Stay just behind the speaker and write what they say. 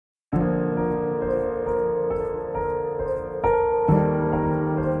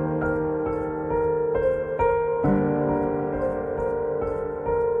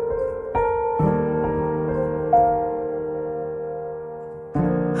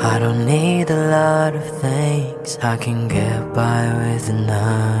I don't need a lot of things, I can get by with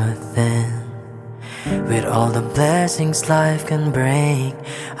nothing. With all the blessings life can bring,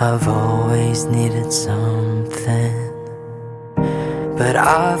 I've always needed something. But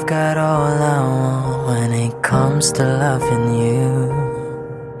I've got all I want when it comes to loving you.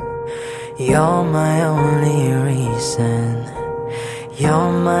 You're my only reason,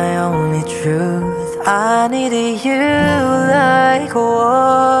 you're my only truth. I needed you like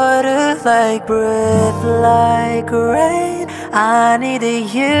water, like breath, like rain. I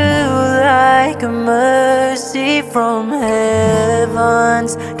needed you like a mercy from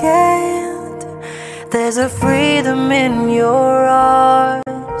heaven's gate. There's a freedom in your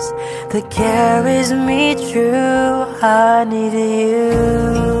arms that carries me through. I needed you.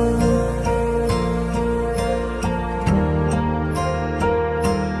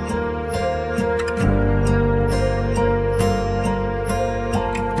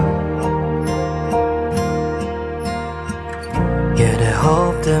 You're the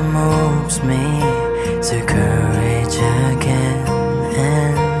hope that moves me to courage again,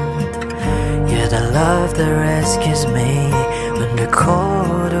 and you're the love that rescues me when the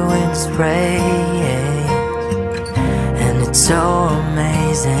cold winds rage. And it's so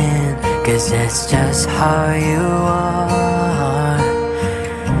amazing, 'cause that's just how you are.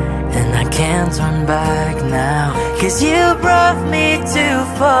 And I can't turn back now, 'cause you brought me too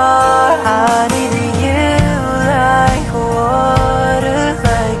far. I needed you like water,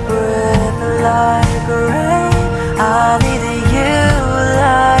 like breath, like rain. I needed you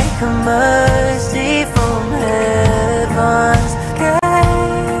like a mercy from heaven's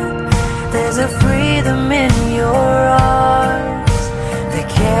gate. There's a freedom in your arms that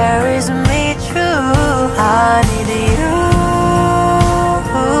carries me through. I needed you.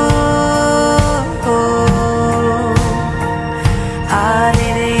 I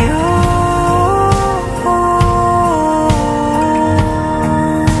needed you.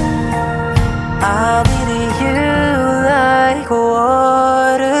 I needed you like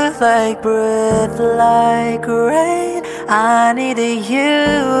water, like breath, like rain. I needed you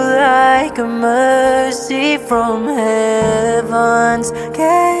like a mercy from heaven's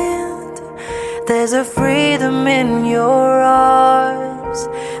gate. There's a freedom in your arms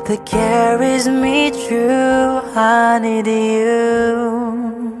that carries me through. I needed you.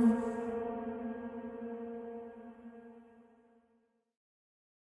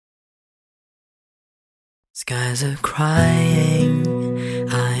 Skies are crying,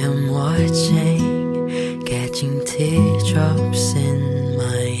 I am watching, catching teardrops in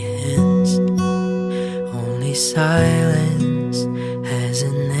my hands. Only silence has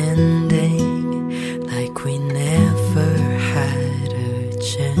an ending, like we never had a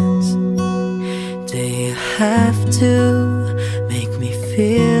chance. Do you have to make me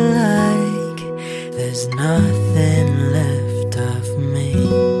feel like there's nothing left of me?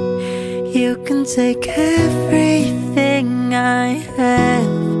 You can take everything I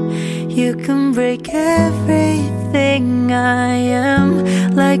have, you can break everything I am,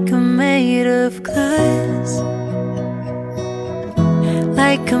 like I'm made of glass,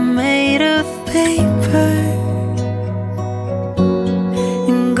 like I'm made of paper.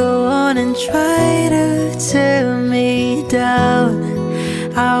 And go on and try to tear me down,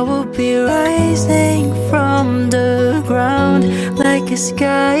 I will be rising from the ground like a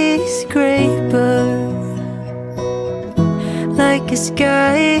skyscraper, like a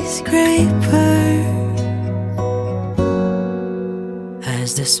skyscraper. As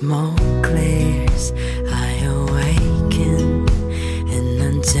the smoke clears, I awaken and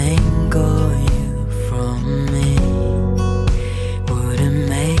untangle you from me. Would it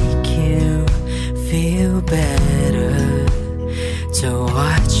make you feel better to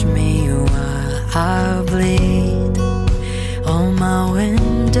watch me while I bleed? All my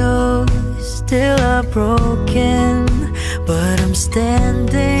windows still are broken, but I'm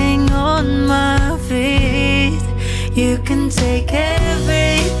standing on my feet. You can take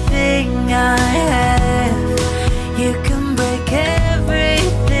everything I have, you can break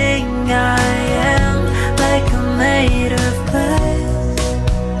everything I am, like I'm made of glass,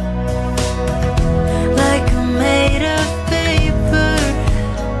 like I'm made of paper.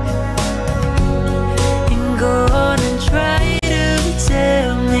 And go on and try to tear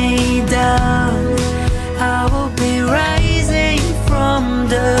me down, I will be rising from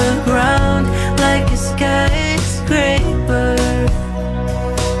the ground like a skyscraper,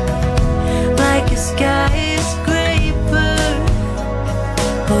 like a skyscraper.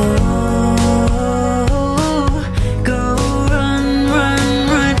 Oh, go run, run,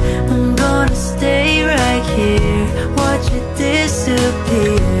 run. I'm gonna stay right here, watch it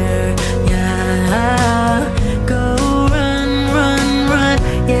disappear.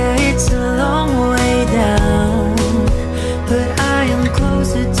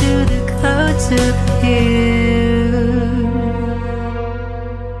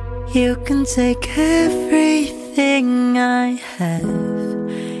 You can take everything I have,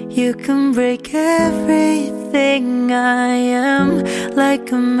 you can break everything I am,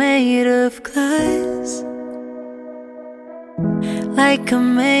 like I'm made of glass, like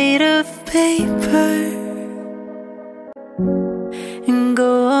I'm made of paper, and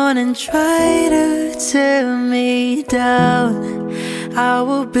go on and try to tear me down. I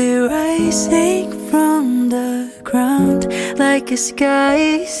will be rising from the ground like a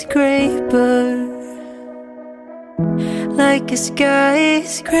skyscraper, like a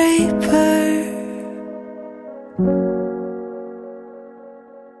skyscraper.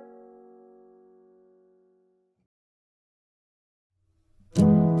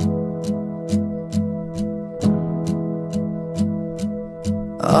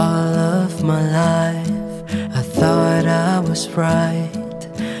 All of my life I thought I was right,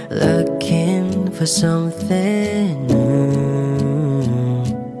 looking for something new,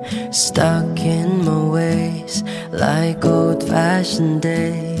 stuck in my ways like old-fashioned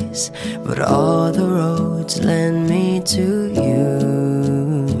days, but all the roads led me to you.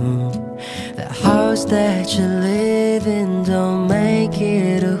 The house that you live in don't make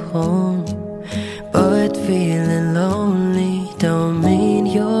it a home, but feeling lonely don't mean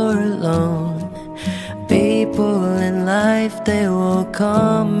you're alone. People in life, they will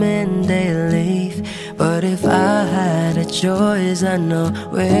come and they leave, but if I had a choice, I know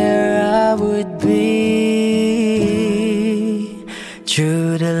where I would be.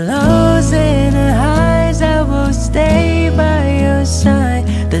 Through the lows and the highs, I will stay by your side.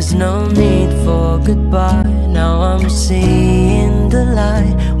 There's no need for goodbye, now I'm seeing the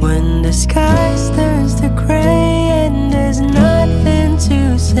light. When the sky turns to gray and there's nothing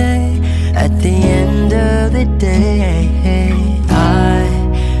to say, at the end of the day, I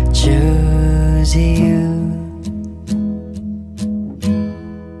choose you.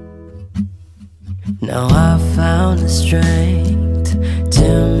 Now I found the strength to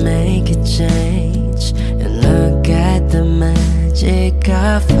make a change, and look at the magic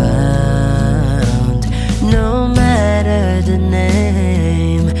I found. No matter the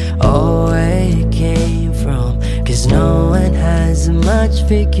name or where you came from, 'cause no one has much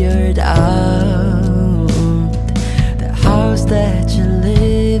figured out. The house that you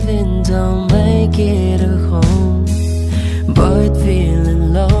live in don't make it a home, but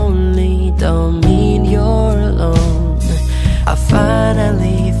feeling lonely don't mean you're alone. I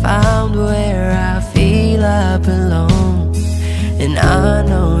finally found where I feel I belong, and I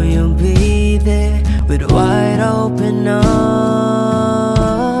know you'll be there with wide open arms.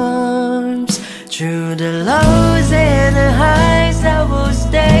 Through the lows and the highs, I will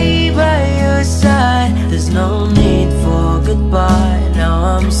stay by your side. There's no need for goodbye, now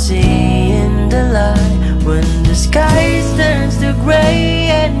I'm seeing the light. When the sky turns to gray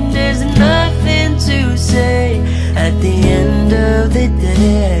and there's nothing to say, at the end of the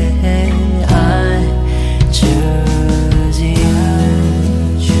day, I choose you.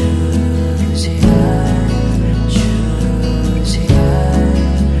 Choose you. Choose you.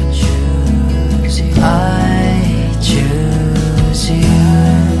 Choose you. I choose you.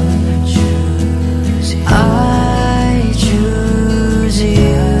 Choose you. I choose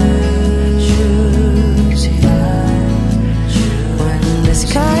you. Choose you. When the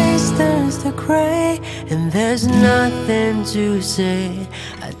sky turns to gray and there's nothing to say,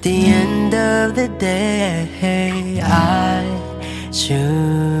 at the end of the day, I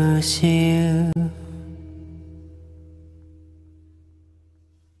choose you.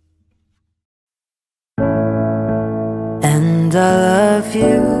 And I love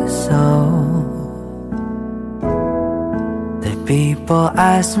you so. The people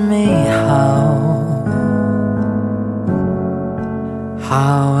ask me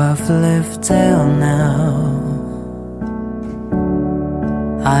how I've lived till now.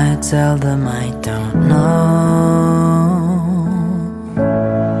 I tell them I don't know.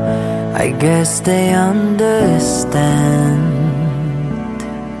 I guess they understand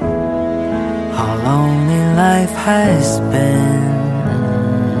how lonely life has been,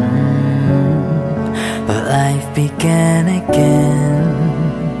 but life began again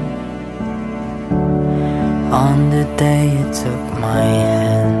on the day you took my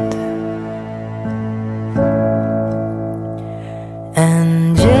hand.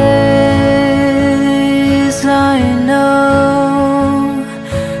 And yes, I know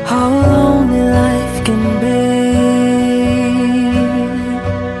how lonely life can be.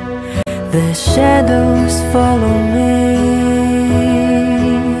 The shadows follow me,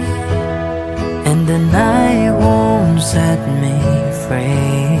 and the night won't set me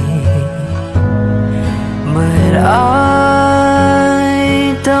free. But I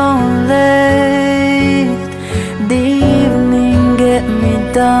don't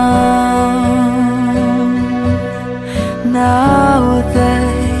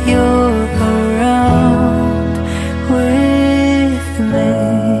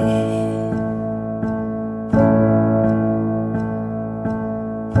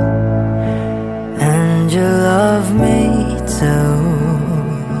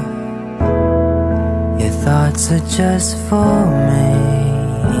just for me.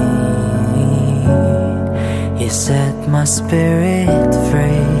 You set my spirit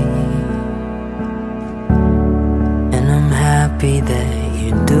free, and I'm happy that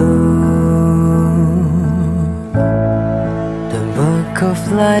you do. The book of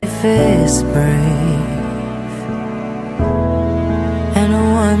life is brief, and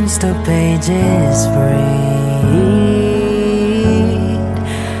once the pages read,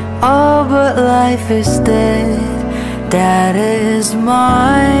 oh, but life is dead. That is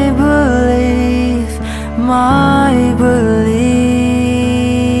my belief, my belief.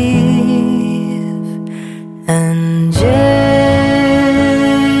 And yes,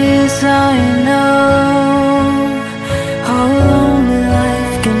 I know how lonely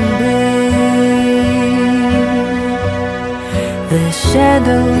life can be. The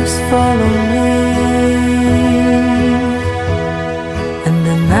shadows follow me, and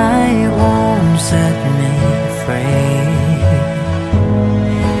the night won't set me free.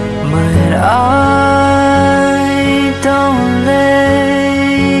 But I don't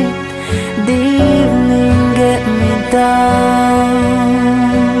let the evening get me down.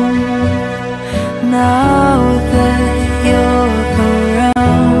 Now that you're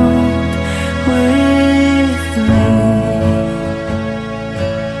around with me,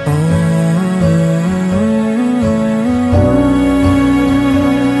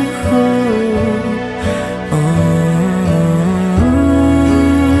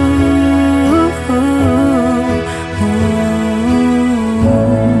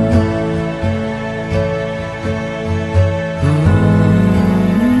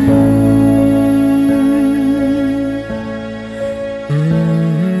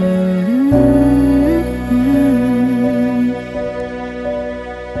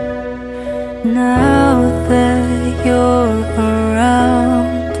 now that you're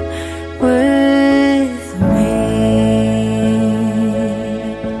around with me.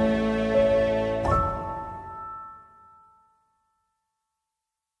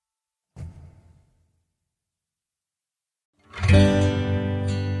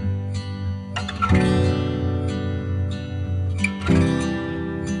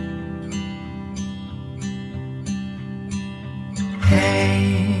 Hey,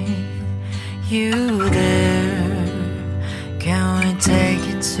 you there? Can we take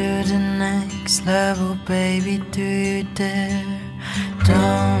it to the next level, baby? Do you dare?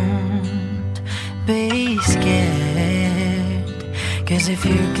 Don't be scared, 'cause if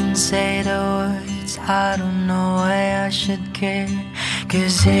you can say the words, I don't know why I should care.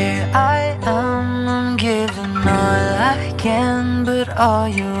 'Cause here I am, I'm giving all I can, but all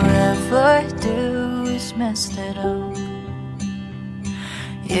you ever do is mess it up.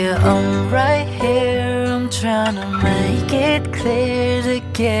 Yeah, I'm right here, I'm trying to make it clear that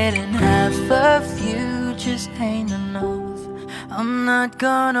getting half of you just ain't enough. I'm not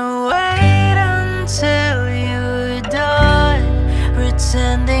gonna wait until you're done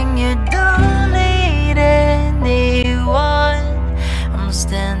pretending you don't need anyone. I'm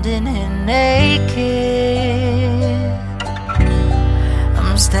standing here naked,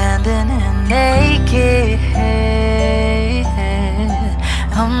 I'm standing here naked.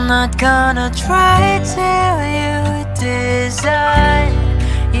 I'm not gonna try till you decide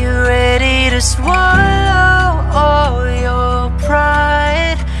you're ready to swallow all your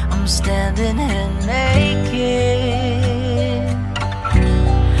pride. I'm standing here naked,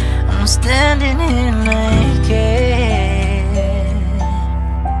 I'm standing here naked.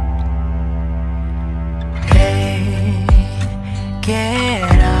 Hey,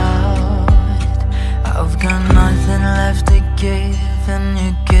 get out, I've got nothing left to give, and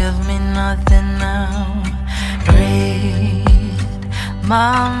you give me nothing now. Read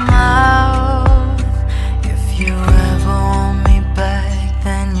my mouth. If you ever want me back,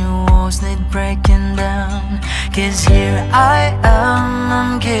 then your walls need breaking down. 'Cause here I am,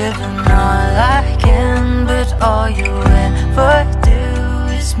 I'm giving all I can, but all you ever do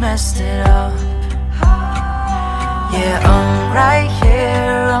is mess it up. Yeah, I'm right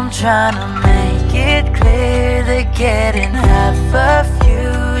here, I'm trying to make it clear that getting half of you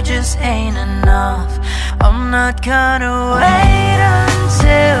just ain't enough. I'm not gonna wait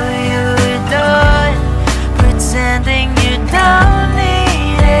until you're done pretending you don't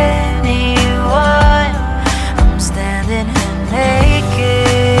need anyone. I'm standing here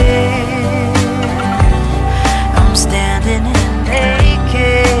naked, I'm standing here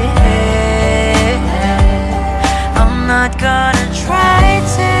naked. I'm not gonna try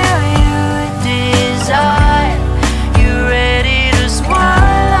till you desire you're ready to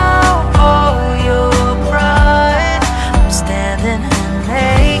swallow all your pride. I'm standing here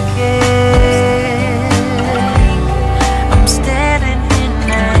naked,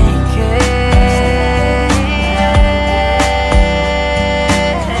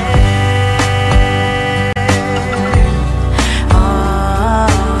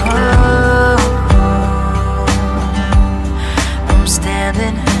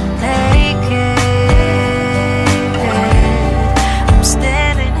 standing here naked. I'm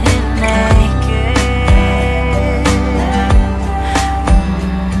standing here naked.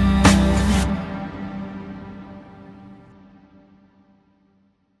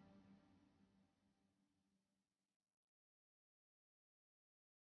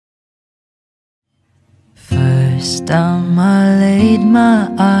 First time I laid my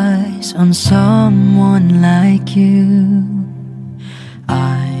eyes on someone like you,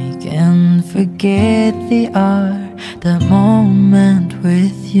 I can't forget the hour, the moment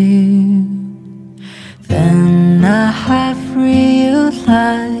with you. Then I have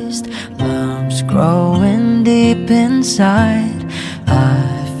realized love's growing deep inside.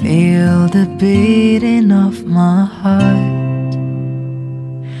 I feel the beating of my heart.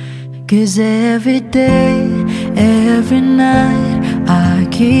 'Cause every day, every night, I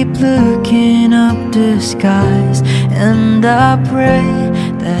keep looking up the skies, and I pray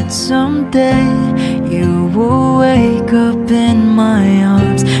that someday you will wake up in my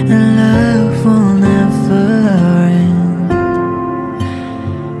arms and love will never end.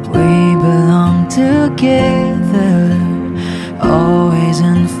 We belong together, always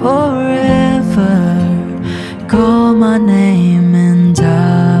and forever. Call my name and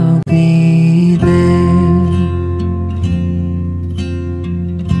I'll be there.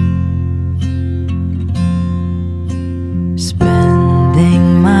 Spending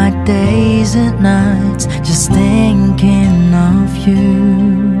my days and nights just thinking of you.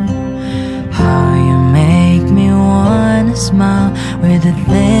 How you make me wanna smile with the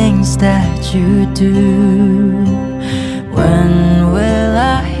things that you do. When will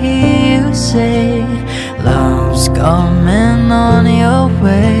I hear you say love's coming on your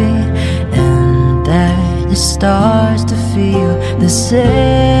way, and that it starts to feel the same?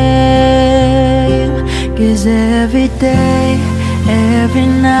 'Cause every day, every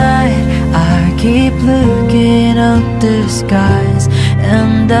night, I keep looking up the skies,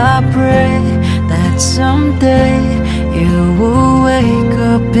 and I pray that someday you will wake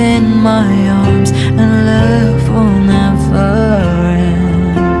up in my arms and love will never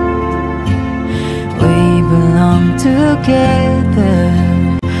end. We belong together,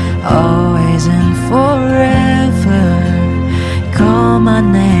 always and forever. Call my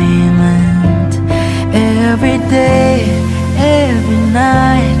name, and every day, every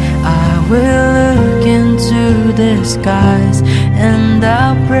night, I will look into the skies, and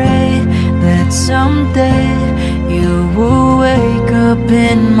I'll pray that someday you will wake up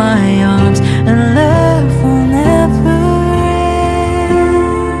in my arms and love will never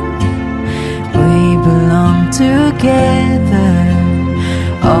end. We belong together,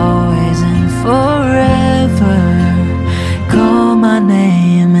 always and forever. Call my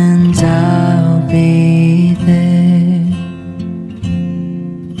name and I'll be there.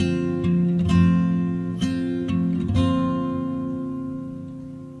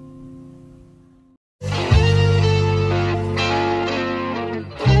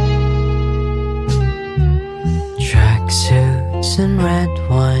 Tracksuits and red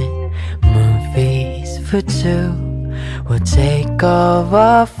wine, movies for two. We'll take off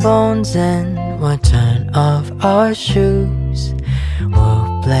our phones and we'll turn off our shoes. We'll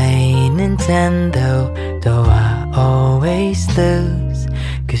play Nintendo, though I always lose.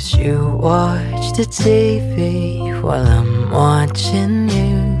 'Cause you watch the TV while I'm watching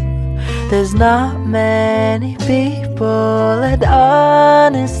you. There's not many people I'd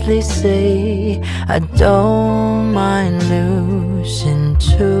honestly say I don't mind losing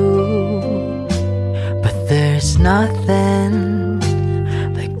to. But there's nothing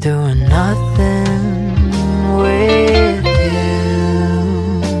like doing nothing with you.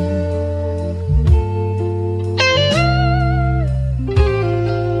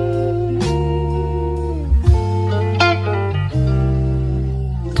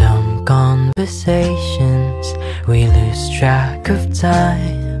 Dumb conversations, we lose track of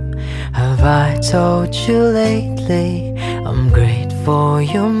time. Have I told you lately I'm grateful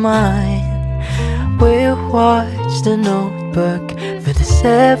you're mine? We'll watch The Notebook for the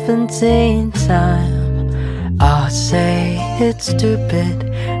 17th time. I'll say it's stupid,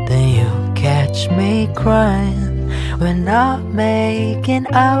 then you'll catch me crying. We're not making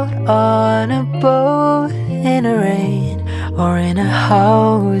out on a boat in the rain, or in a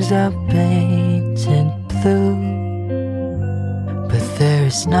house I painted blue. But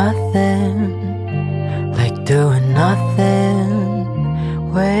there's nothing like doing nothing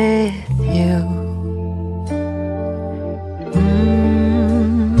with you.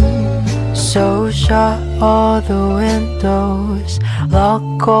 So shut all the windows,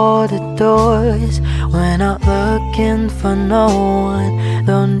 lock all the doors. We're not looking looking for no one,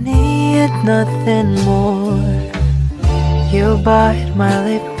 don't need nothing more. You bite my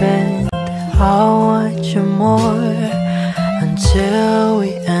lip and I want you more, until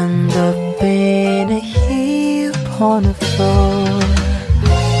we end up in a heap on the floor.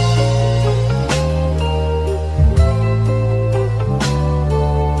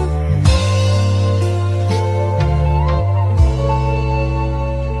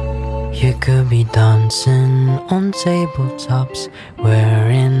 You could be dancing on tabletops,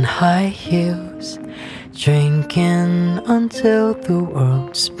 wearing high heels, drinking until the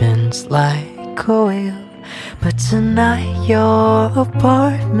world spins like a wheel. But tonight your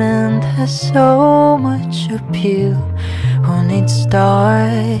apartment has so much appeal. Who needs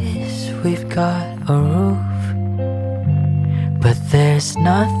stars? We've got a roof. But there's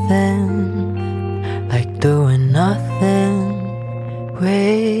nothing like doing nothing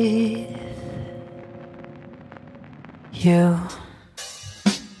with you.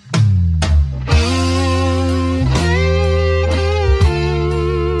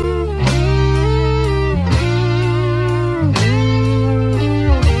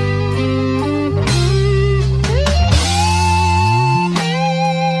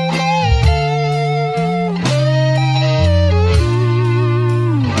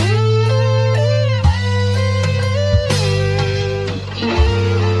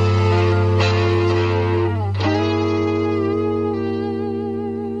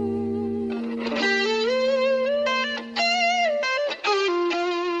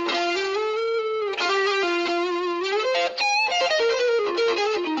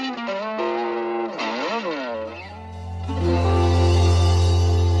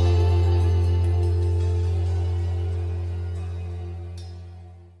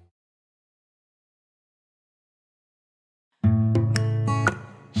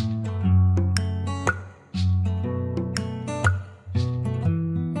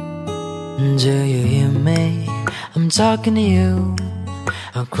 Do you hear me? I'm talking to you.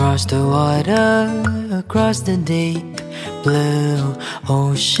 Across the water, across the deep blue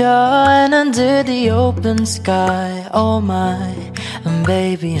ocean, under the open sky. Oh my, and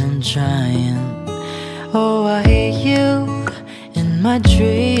baby I'm trying. Oh, I hear you in my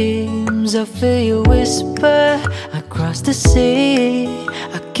dreams. I feel you whisper across the sea.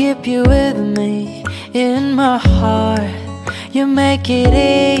 I keep you with me in my heart. You make it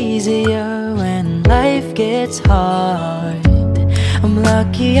easier when life gets hard. I'm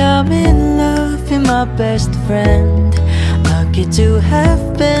lucky I'm in love with my best friend. Lucky to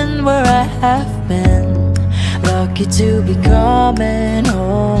have been where I have been. Lucky to be coming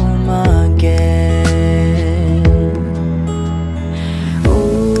home again.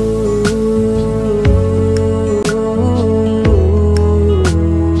 Ooh.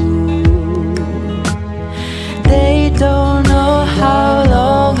 They don't know how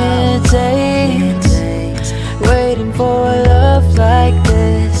long it takes, waiting for a love like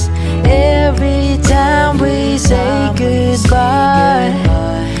this. Every time we say goodbye,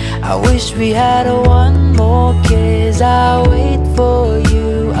 I wish we had one more kiss. I'll wait for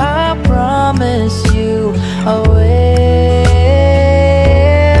you, I promise you I will.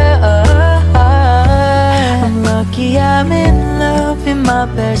 I'm lucky I'm in love with my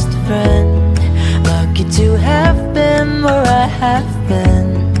best friend. Lucky to have been where I have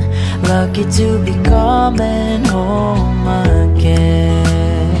been. Lucky to be coming home again.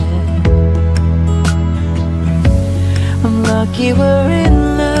 I'm lucky we're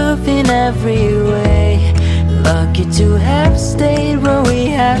in love in every way. Lucky to have stayed where we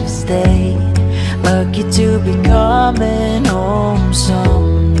have stayed. Lucky to be coming home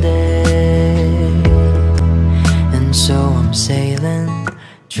someday. And so I'm sailing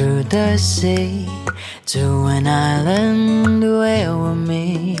through the sea to an island where we'll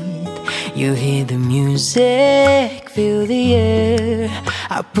meet. You hear the music, feel the air.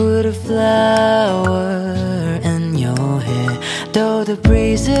 I put a flower in your hair. Though the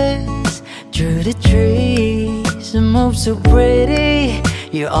breezes through the trees move so pretty,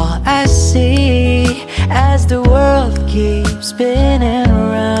 you're all I see as the world keeps spinning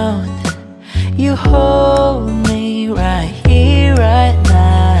around. You hold me right here, right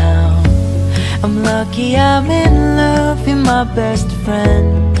now. I'm lucky I'm in love with my best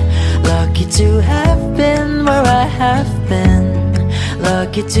friend. Lucky to have been where I have been.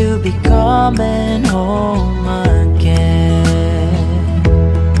 Lucky to be coming home again.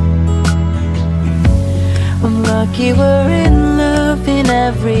 I'm lucky we're in love in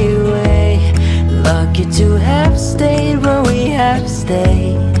every way. Lucky to have stayed where we have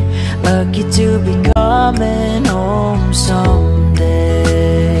stayed. Lucky to be coming home someday.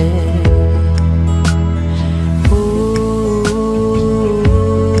 Ooh.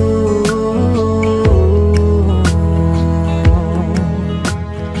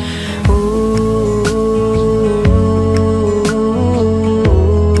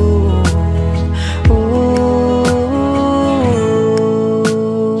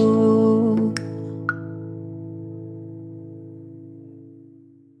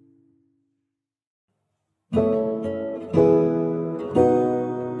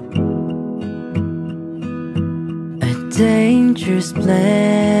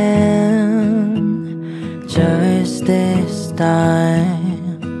 plan. Just this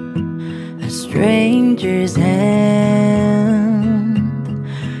time, a stranger's hand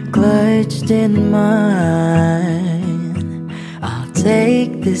clutched in mine. I'll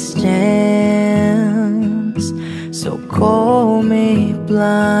take this chance, so call me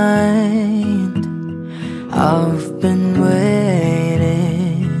blind. I've been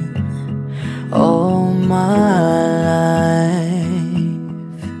waiting all my life.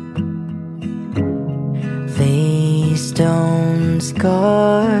 Please don't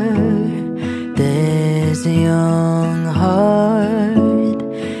scar this young heart.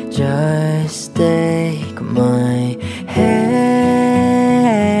 Just take my hand.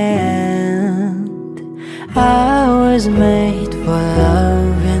 I was made for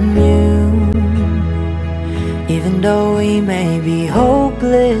loving you. Even though we may be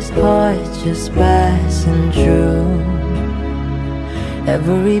hopeless, hearts just passing through.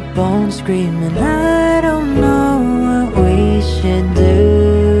 Every bone screaming, I don't know what we should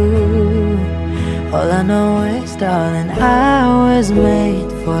do. All I know is, darling, I was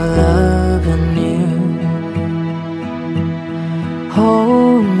made for loving you.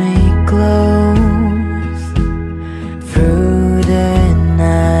 Hold me close through the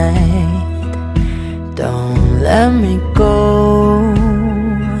night. Don't let me go,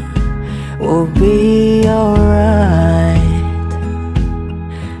 we'll be alright.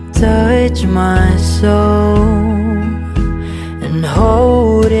 Touch my soul and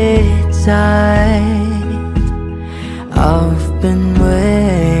hold it tight. I've been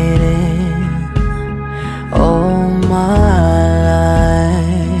waiting all my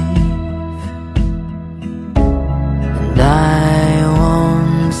life, and I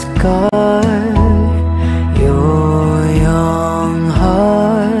won't scar your young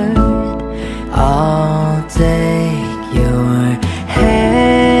heart. I'll take your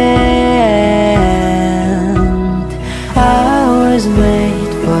hand. I was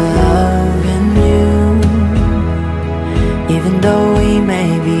made for loving you. Even though we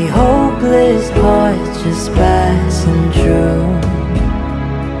may be hopeless, hearts just passing through.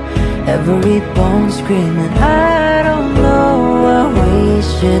 Every bone screaming, I don't know what we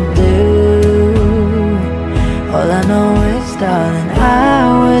should do. All I know is, darling, I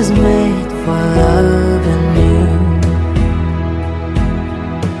was made for loving you.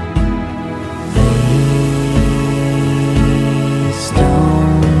 Please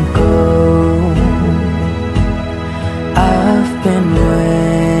don't go. I've been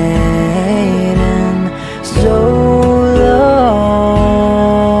waiting so long.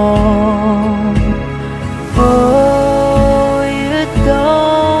 Oh, you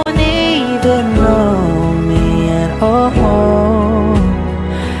don't even know me at all.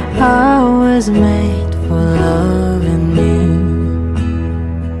 I was made for loving you.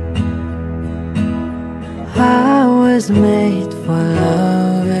 I was made for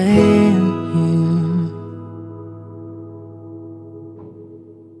loving you.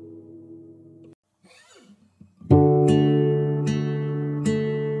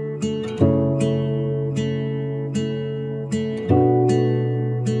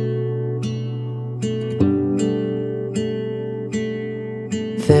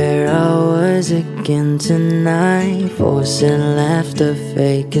 There I was again tonight, forcing laughter,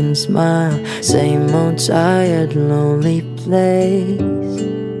 faking smile. Same old tired, lonely place.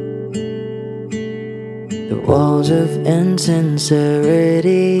 The walls of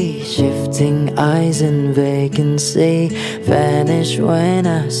insincerity, shifting eyes in vacancy, vanished when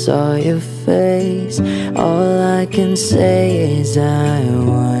I saw your face. All I can say is I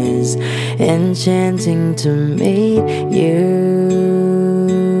was enchanting to meet you.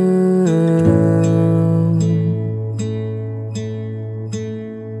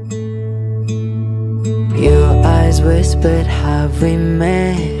 Your eyes whispered, have we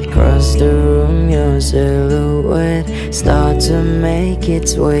met? Across the room, your silhouette start to make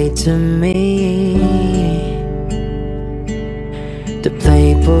its way to me. The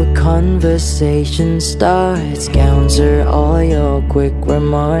playful conversation starts, counter all your quick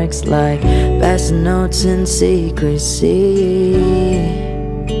remarks like best notes in secrecy.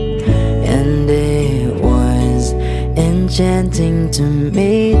 And it was enchanting to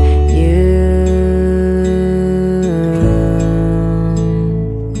meet you.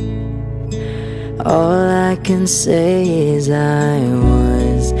 All I can say is I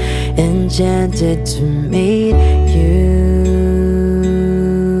was enchanted to meet you.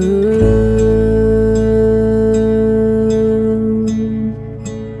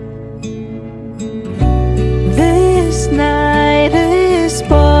 This night is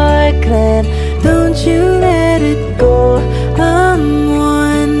sparkling, don't you let it go. I'm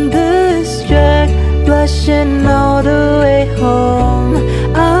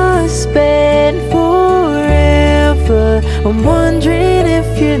I'm wondering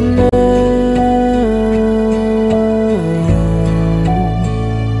if you know.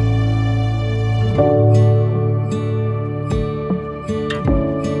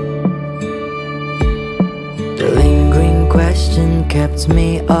 The lingering question kept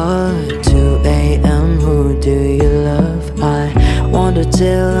me up 2 a.m. Who do you love? I wonder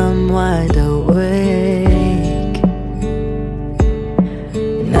till I'm wide awake.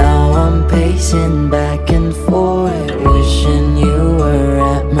 Now I'm pacing back and forth, wishing you were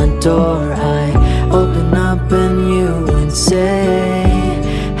at my door. I open up and you would say,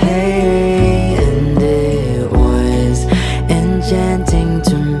 hey, and it was enchanting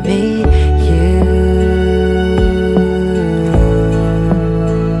to meet you.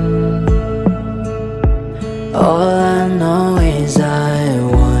 All I know is I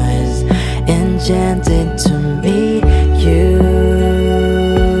was enchanted to meet you.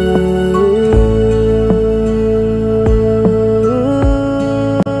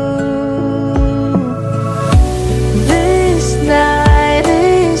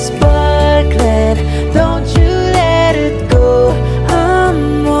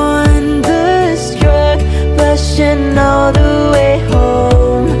 All the way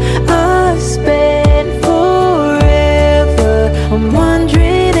home, I'll spend forever. I'm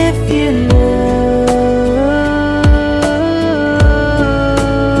wondering if you know.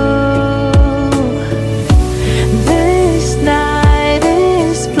 This night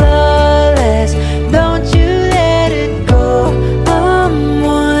is flawless, don't you let it go. I'm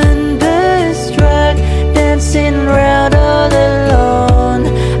wonderstruck, dancing around all alone.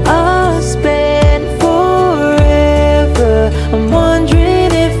 I'll spend I'm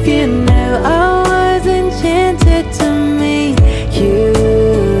wondering if you knew I was enchanted to meet you.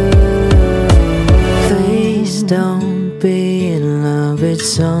 Please don't be in love with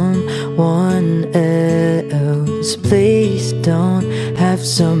someone else. Please don't have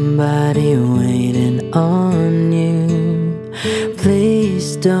somebody waiting on you.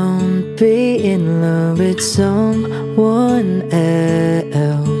 Please don't be in love with someone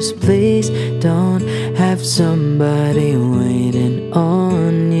else. Please don't have somebody waiting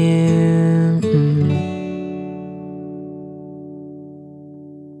on you.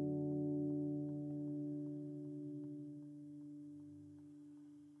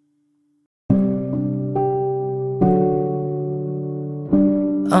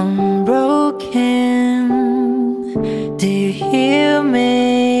 I'm broken, do you hear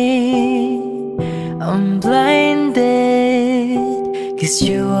me? I'm blinded, 'cause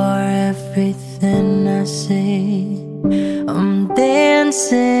you are everything I see. I'm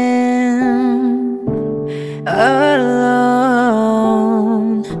dancing alone.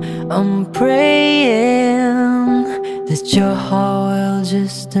 I'm praying that your heart will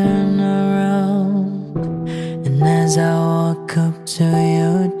just turn around. And as I walk up to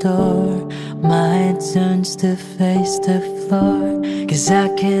your door, my head turns to face the floor. 'Cause I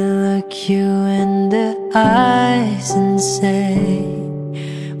can look you in the eyes and say,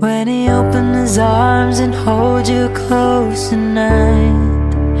 when he opened his arms and hold you close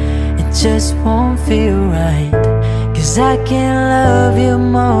tonight, it just won't feel right. 'Cause I can't love you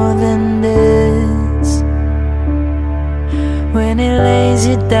more than this. When he lays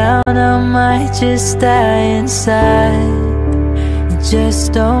you down, I might just die inside. It just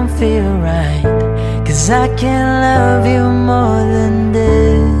don't feel right. 'Cause I can't love you more than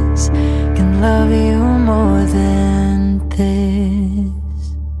this. Can love you more than this.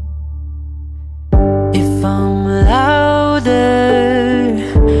 If I'm louder,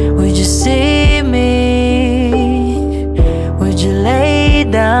 would you see me? Would you lay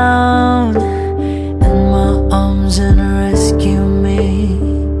down in my arms and rescue me?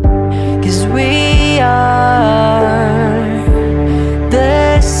 'Cause we are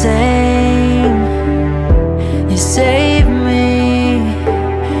the same. You save me.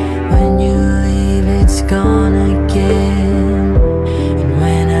 When you leave, it's gone again. And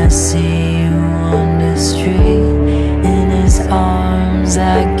when I see you on the street, in his arms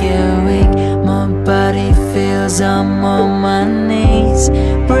I get weak. My body feels I'm on my knees,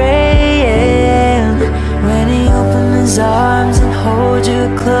 praying. When he opens his arms and holds you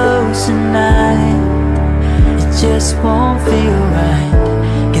close tonight, it just won't feel right.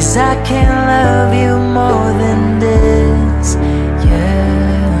 'Cause I can't love you more than this,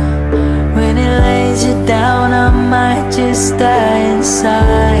 yeah. When he lays you down, I might just die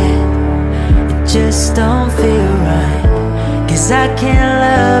inside. It just don't feel right. 'Cause I can't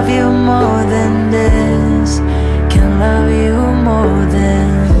love you more than this. Can love you more than.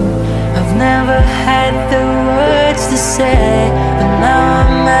 I've never had the words to say, but now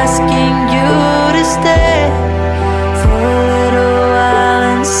I'm asking you to stay for a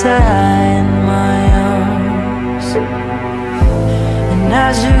inside my arms. And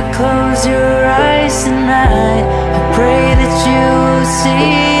as you close your eyes tonight, I pray that you will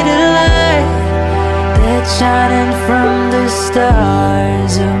see the light that's shining from the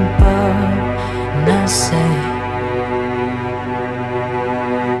stars above. And I say,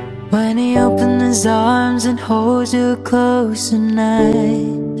 when he opens his arms and holds you close tonight,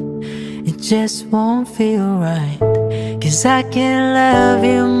 it just won't feel right. 'Cause I can love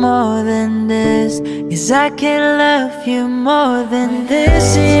you more than this. 'Cause I can love you more than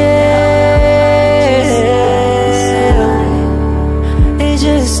this, yeah. It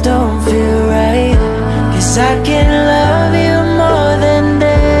just don't feel right. 'Cause I can love you more than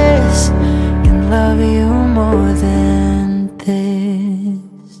this. Can love you more than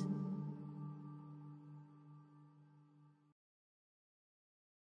this.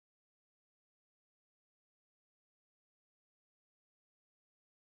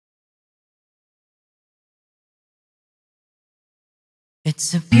 It's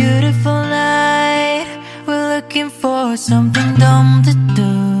a beautiful night. We're looking for something dumb to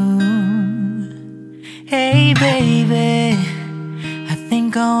do. Hey baby, I think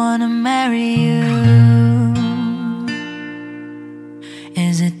I wanna marry you.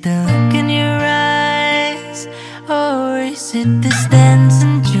 Is it the look in your eyes, or is it the stands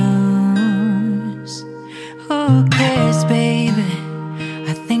and Junes? Who cares, baby?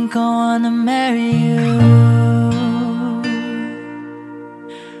 I think I wanna marry you.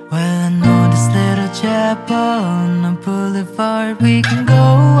 Well, I know this little chapel on the boulevard we can go.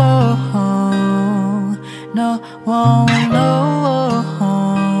 No one know.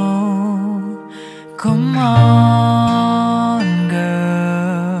 Come on,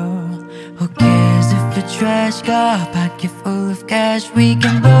 girl. Who cares if a trash car pocket full of cash we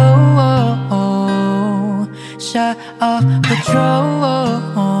can blow? Shut off patrol.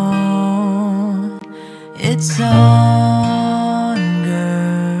 It's on,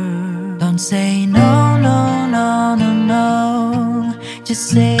 girl. Don't say no, no, no, no, no. Just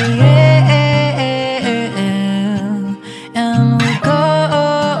say yeah, and we'll go.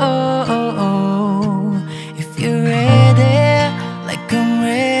 If you're ready, like I'm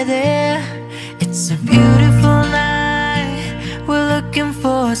ready. It's a beautiful night. We're looking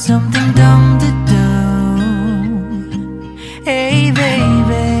for something dumb to do. Hey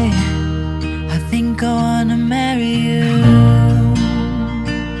baby, I think I wanna marry you.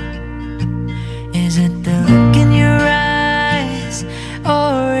 Is it the look in your eyes,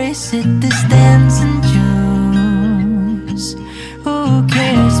 or is it the stands and Junes? Who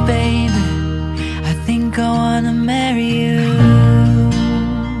cares, baby? I think I wanna marry you.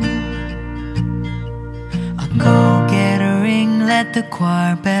 I'll go get a ring, let the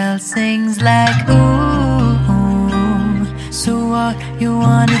choir bell sings like ooh. So what you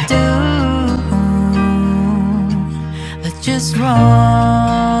wanna do? Let's just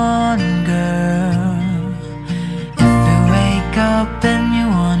run, girl. If you wake up and you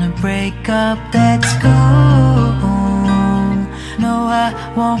wanna break up, that's cool. No, I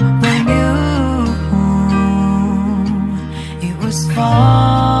won't blame you. It was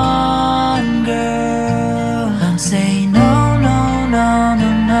fun, girl. Don't say no, no, no, no,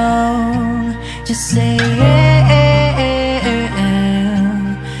 no. Just say yeah,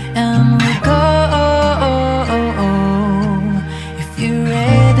 and we'll go. If you're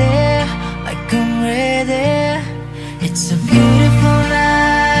ready, like I'm ready. It's a beautiful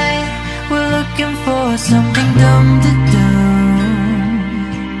night. We're looking for something dumb to do.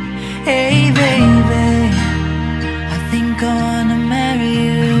 Hey baby, I think I wanna marry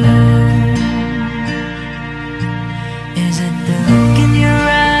you. Is it the look in your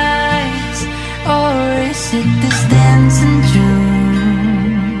eyes, or is it the stands and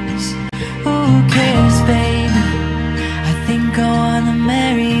Junes? Who cares, baby? I think I wanna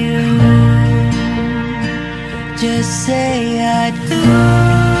marry you. Just say I do.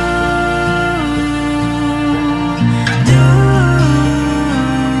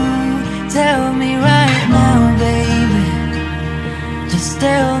 Tell me right now, baby. Just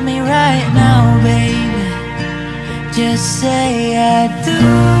tell me right now, baby. Just say I do.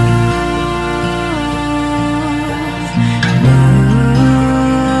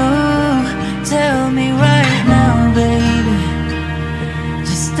 Tell me right now, baby.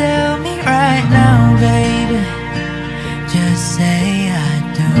 Just tell me right now, baby. Just say I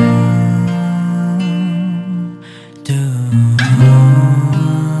do.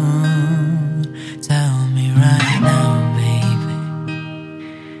 Tell me right now, baby.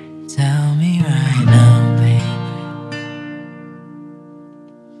 Tell me right now, baby.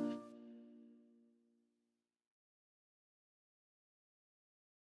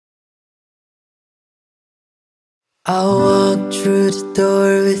 I walked through the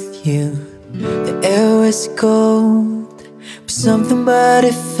door with you. The air was cold, but something about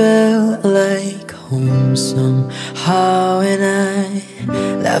it felt like home somehow. And I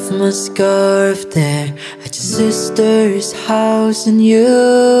left my scarf there at your sister's house, and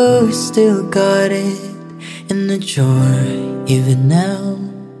you still got it in the drawer even now.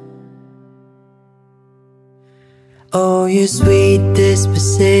 Oh, your sweet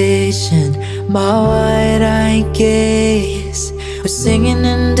disposition, my wide-eyed gaze was singing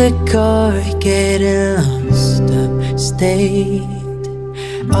in the car, getting lost upstate.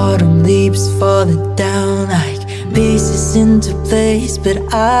 Autumn leaves falling down like pieces into place, but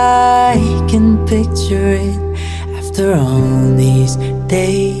I can picture it after all these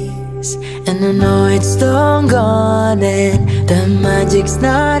days. And I know it's long gone and the magic's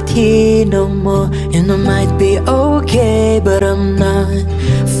not here no more. And I might be okay, but I'm not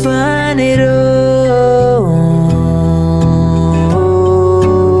fine at all.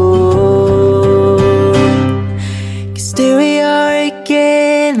 'Cause there we are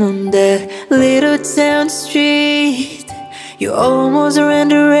again on that little town street. You almost ran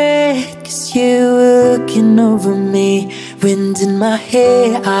the red 'cause you were looking over me. Wind in my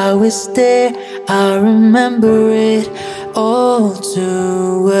hair, I was there, I remember it all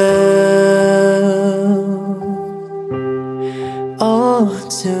too well, all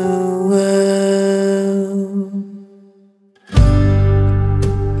too well.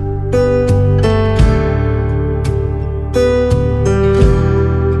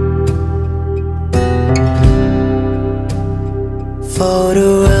 Photo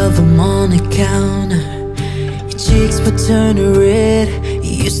album on the counter, cheeks were turning red.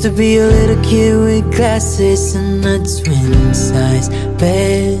 You used to be a little kid with glasses and a twin-size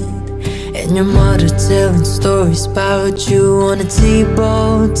bed, and your mother telling stories about you on a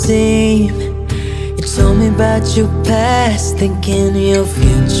T-ball team. You told me about your past, thinking your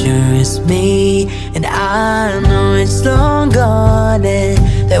future is me. And I know it's long gone and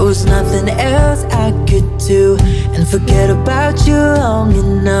there was nothing else I could do, and forget about you long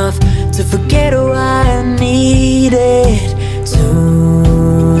enough to forget why I needed to.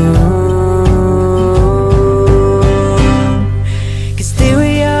 'Cause there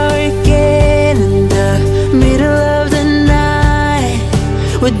we are again in the middle of the night.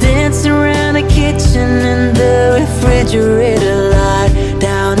 We're dancing around the kitchen and the refrigerator light.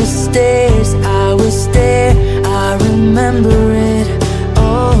 Down the stairs, I was there, I remember it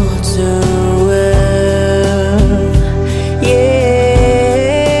all too well.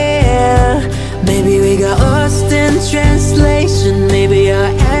 Yeah, maybe we got lost in translation. Maybe I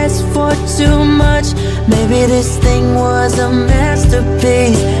asked for too much. Maybe this thing was a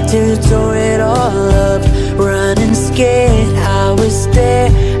masterpiece till you tore it all up. Running scared, I was there,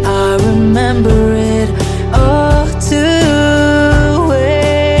 I remember it all too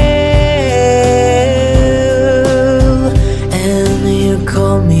well. And you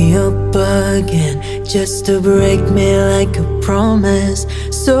called me up again just to break me like a promise,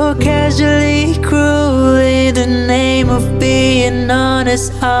 so casually, cruelly, in the name of being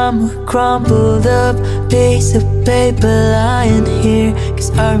honest. I'm a crumpled up piece of paper lying here,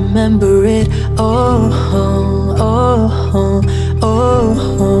 'cause I remember it all,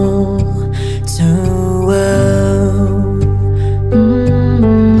 too well.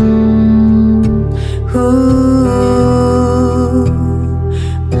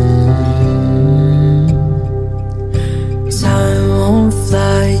 Time won't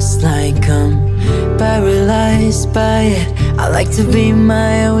fly, it's like I'm paralyzed by it. I like to be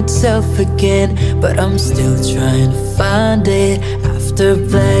my old self again, but I'm still trying to find it. After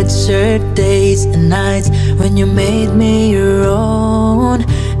plaid shirt days and nights when you made me your own,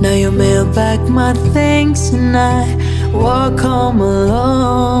 now you mail back my things and I walk home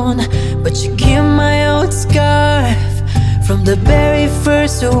alone. But you keep my old scarf from the very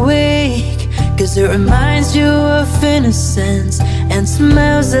first week, 'cause it reminds you of innocence and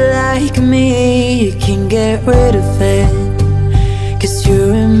smells like me. You can get rid of it, 'cause you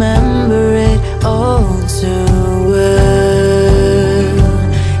remember it all too well.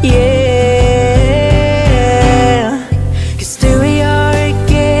 Yeah, 'cause there we are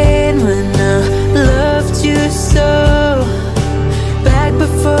again when I loved you so. Back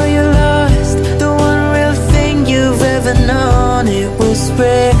before you lost the one real thing you've ever known. It was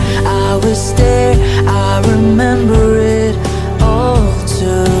rare, I was there, I remember it all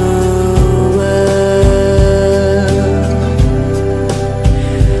too well.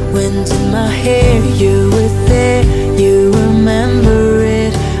 Wind in my hair, you were there, you remember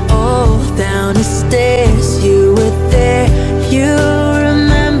it all. Down the stairs, you were there, you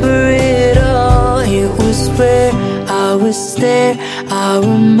remember it all. It was rare,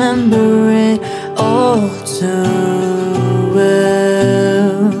 remember it all too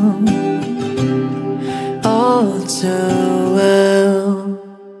well, all too well.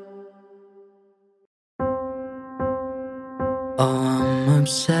 Oh, I'm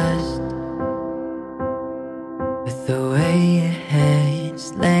obsessed with the way your head's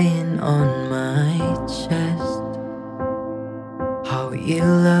laying on my chest. How you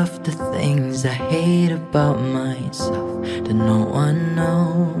love the things I hate about myself that no one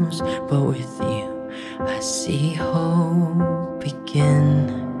knows, but with you I see hope begin.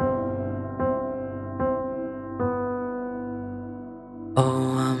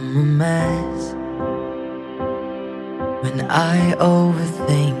 Oh, I'm a mess when I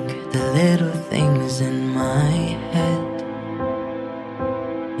overthink the little things in my head.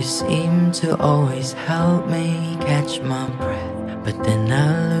 You seem to always help me catch my breath, but then I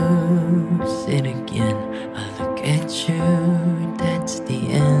lose it again. I look at you, that's the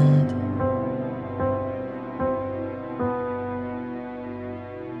end.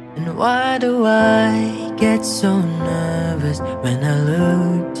 And why do I get so nervous when I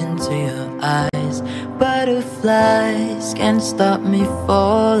looked into your eyes? Butterflies can't stop me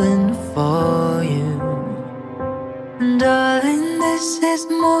falling for you. And darling, this is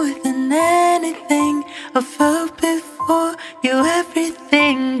more than anything I felt before. You're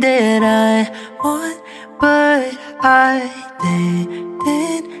everything that I want, but I didn't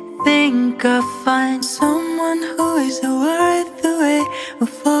think I'd find someone who is worth the wait.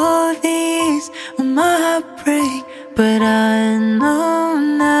 Of all these, my heartbreak, but I know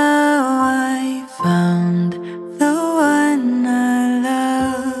now I found the one I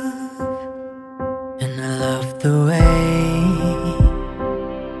love. And I love the way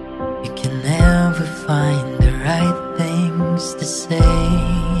you can never find the right things to say,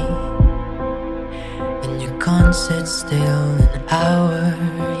 and you can't sit still an hour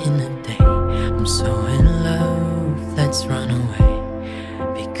in a day. I'm so in love, let's run away,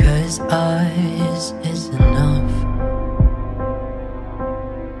 because ours is enough.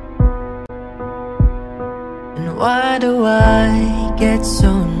 And why do I get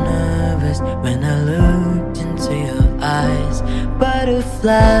so nervous when I looked into your eyes?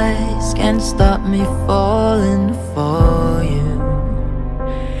 Butterflies can't stop me falling for you.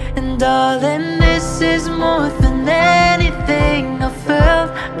 And darling, this is more than anything I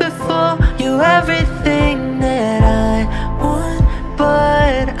felt before. You're everything that I want,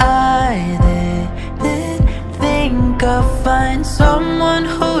 but I didn't think I'd find someone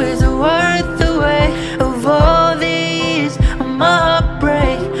who is worth the wait. Of all these, my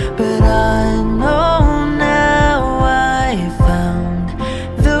heartbreak, but I know now I found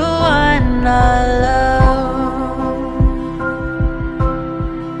the one I love,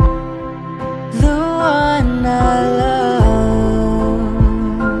 the one I love,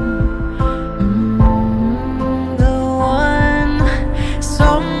 the one,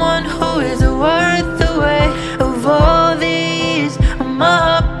 someone who is worth the wait. Of all these, my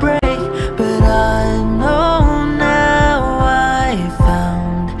heartbreak, but I know now I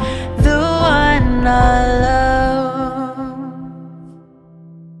found the one I love.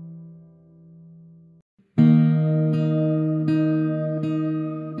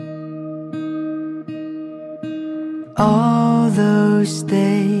 All those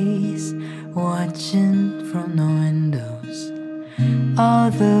days watching from the windows, all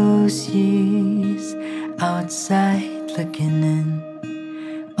those years outside looking in,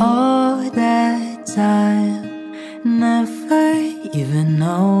 all that time never even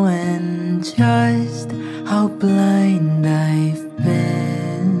knowing just how blind I've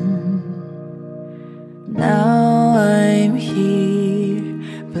been. Now I'm here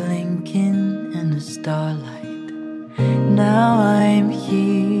blinking in the starlight. Now I'm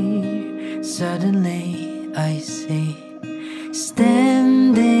here, suddenly I see,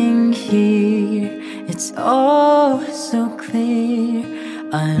 standing here, it's all so clear.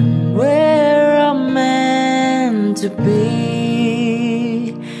 I'm where I'm meant to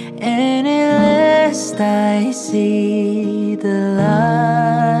be, and at last I see the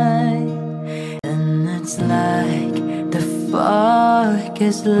light. And it's like the fog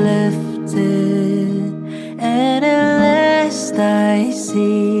is lifted, and at last I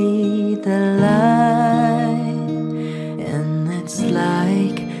see the light. And it's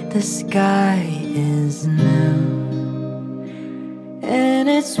like the sky is new, and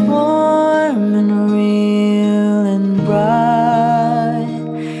it's warm and real and bright,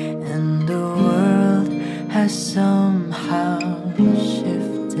 and the world has somehow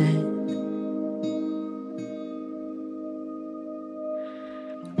shifted.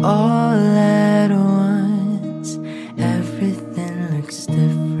 All at once, everything looks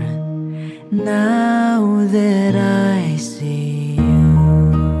different. now that I see you.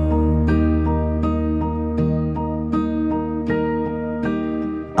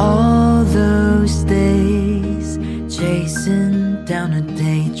 All those days chasing down a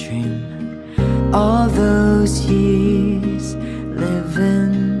daydream, all those years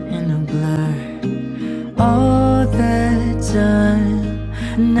living in a blur, all that time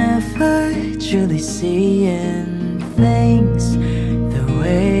never truly seeing things the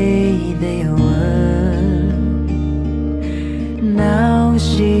way they were. Now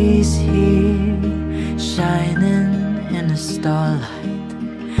she's here, shining in the starlight.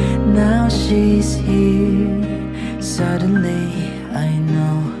 Now she's here, suddenly I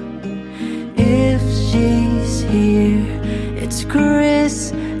know. If she's here, it's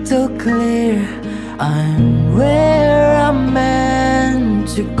crystal clear, I'm where I'm meant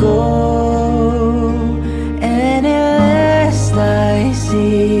to go. And at last I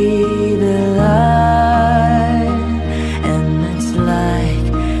see the light, and it's like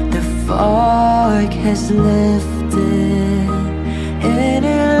the fog has lifted. And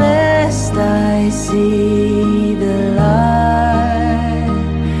at last I see the light,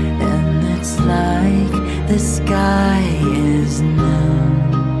 and it's like the sky is new.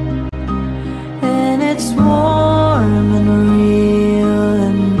 And it's warm and real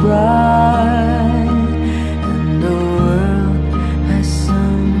and bright, and the world has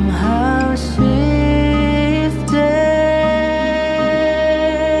somehow shifted.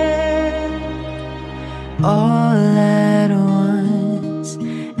 All at once,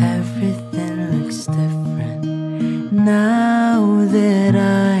 everything looks different now that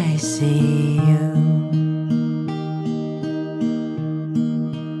I see you.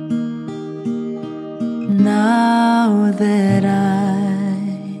 Now that I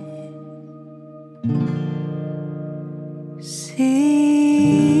see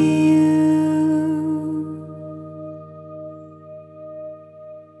you.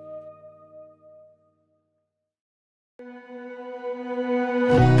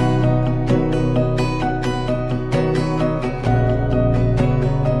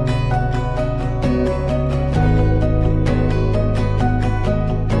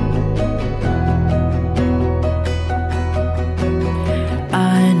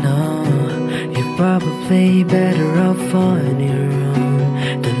 Probably better off on your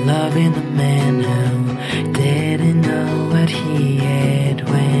own than loving a man who didn't know what he had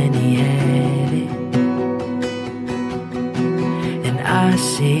when he had it. And I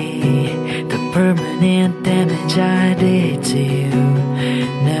see the permanent damage I did to you.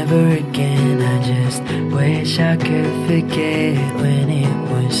 Never again, I just wish I could forget when it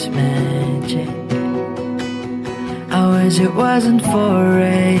was magic. I wish it wasn't 4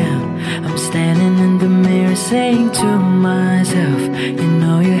 a.m. I'm standing in the mirror saying to myself, you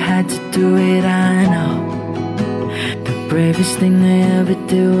know you had to do it, I know. The bravest thing I ever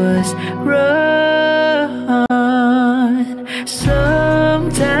did was run.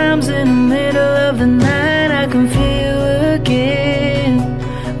 Sometimes in the middle of the night I can feel you again,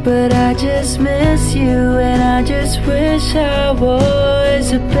 but I just miss you, and I just wish I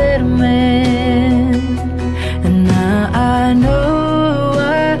was a better man. And now I know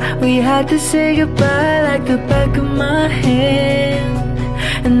we had to say goodbye like the back of my hand.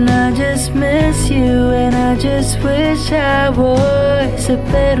 And I just miss you, and I just wish I was a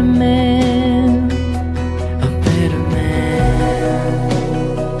better man. A better man.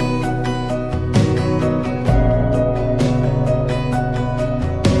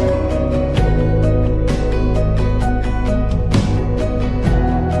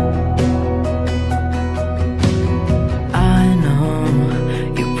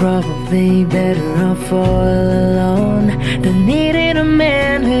 Probably better off all alone than needing a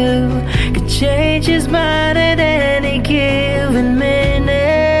man who could change his mind at any given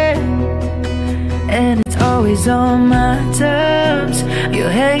minute. And it's always on my terms.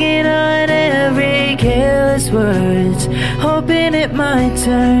 You're hanging on every careless words, hoping it might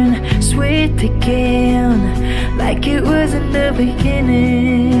turn sweet again, like it was in the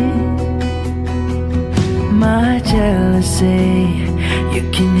beginning. My jealousy, you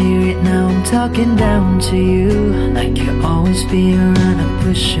can hear it now, I'm talking down to you, like you'll always be around to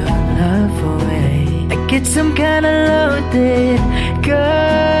push your love away, like it's some kind of loaded gun.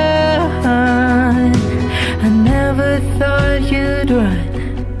 I never thought you'd run.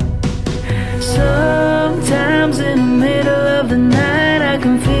 Sometimes in the middle of the night I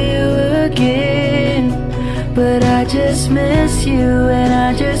can feel you again, but I just miss you, and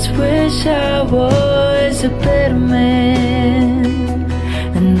I just wish I was a better man.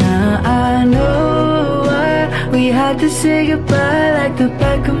 And now I know why we had to say goodbye like the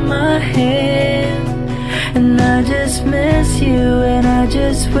back of my hand. And I just miss you, and I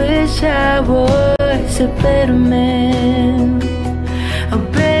just wish I was a better man. A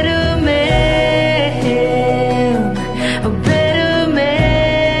better man, a better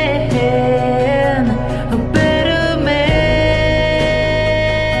man, a better man.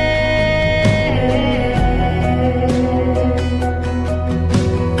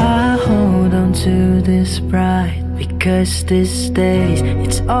 I hold on to this pride because this days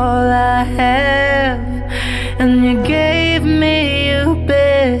it's all I have. And you gave me your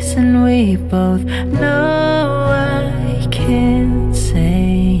best, and we both know I can't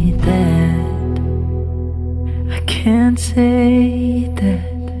say that. I can't say that.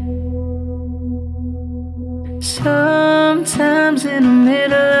 Sometimes in the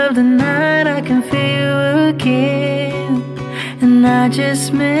middle of the night I can feel you again. And I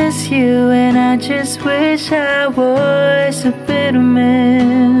just miss you, and I just wish I was a better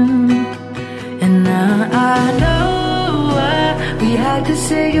man. And now I know why we had to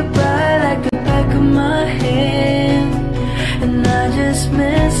say goodbye like the back of my hand. And I just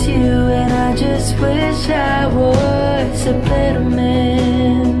miss you, and I just wish I was a better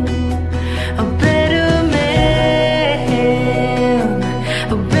man. A better man,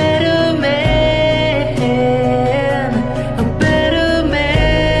 a better man, a better man.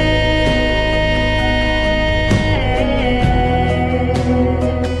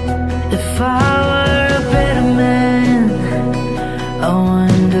 If I were a better man, I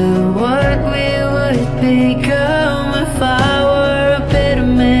wonder what we would become. If I were a better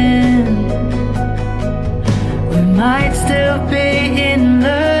man, we might still be in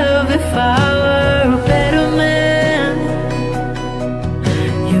love. If I were a better man,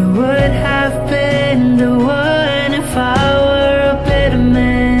 you would have been the one. If I were a better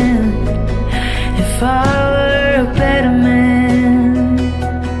man, if I were a better man.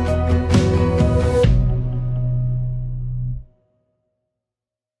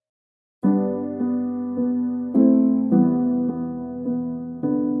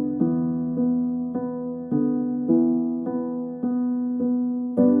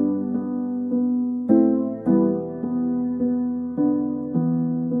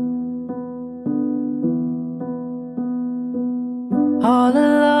 All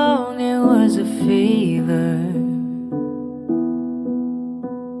along it was a fever,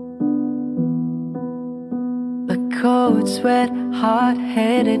 a cold sweat,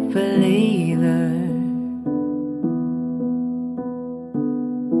 hot-headed believer.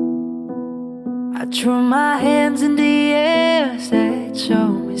 I threw my hands in the air, said show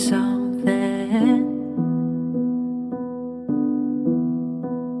me something.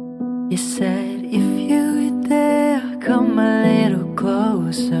 You said if you were there, come a little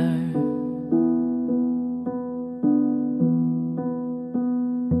closer.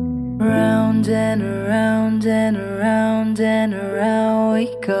 Round and around and around and around we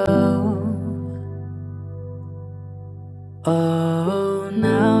go. Oh,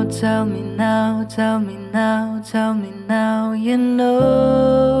 now tell me now, tell me now, tell me now, you know.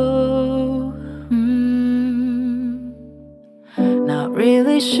 Not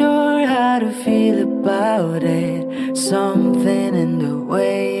really sure how to feel about it. Something in the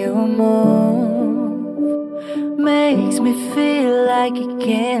way you move makes me feel like I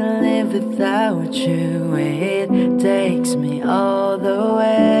can't live without you. It takes me all the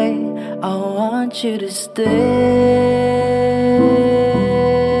way. I want you to stay.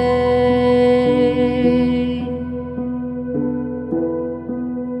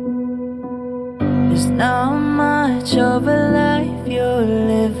 There's not much of a life you're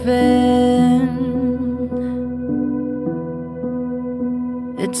living.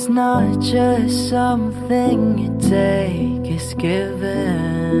 It's not just something you take, it's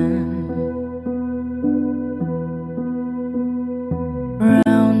given.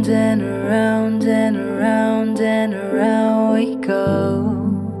 Round and around and around and around we go.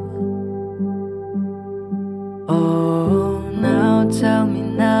 Oh, now tell me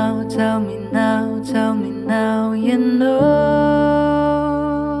now, tell me now, tell me now, you know.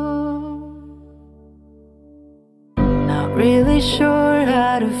 Not really sure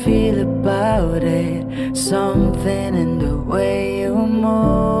how to feel about it. Something in the way you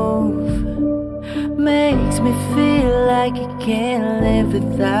move makes me feel like I can't live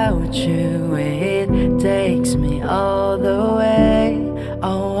without you. It takes me all the way.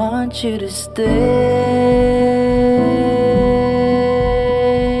 I want you to stay.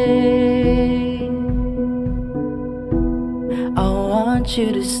 I want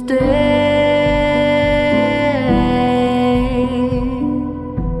you to stay.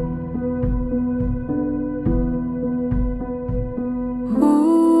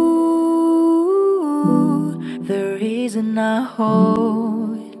 the reason I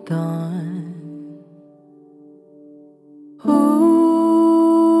hold on. Ooh,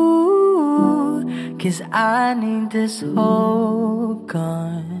 'cause I need this hope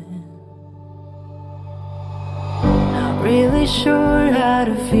gone. Not really sure how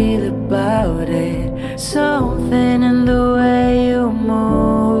to feel about it. Something in the way you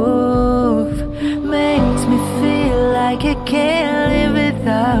move makes me feel like I can't live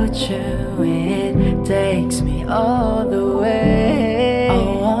without you. It takes me all the way. I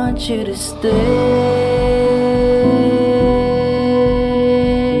want you to stay.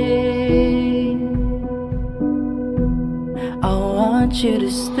 I want you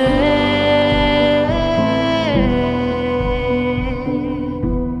to stay.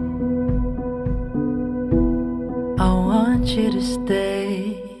 I want you to stay.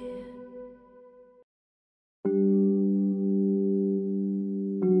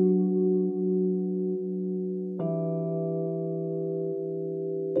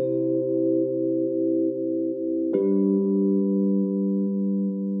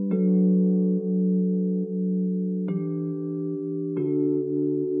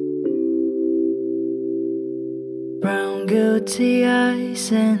 Brown guilty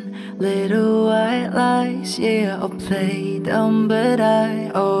eyes and little white lies. Yeah, I'll play dumb, but I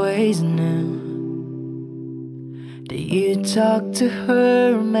always knew that you talked to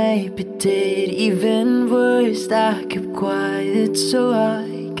her, maybe did even worse. I kept quiet so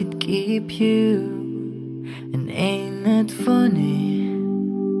I could keep you. And ain't it funny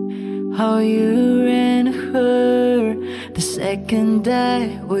how you ran her the second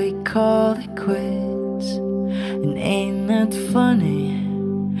that we called it quits? And ain't that funny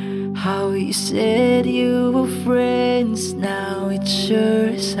how you said you were friends? Now it sure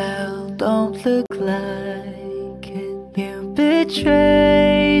as hell don't look like it. You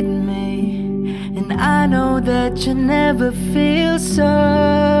betrayed me, and I know that you never feel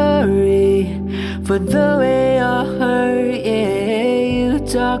sorry for the way I hurt. Yeah, you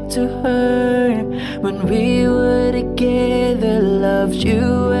talked to her when we were together, loved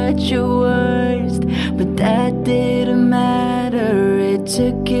you at your worst, but that didn't matter. It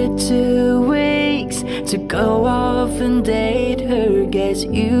took you 2 weeks to go off and date her. Guess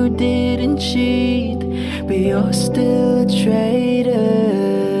you didn't cheat, but you're still a traitor.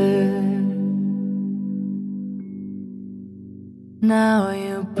 Now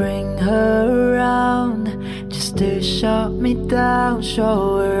you bring her around just to shut me down,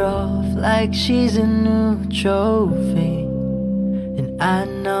 show her off like she's a new trophy. And I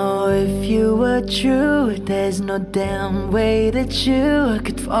know if you were true, there's no damn way that you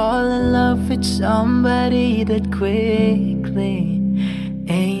could fall in love with somebody that quickly.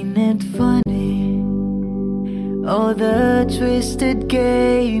 Ain't it funny? All the twisted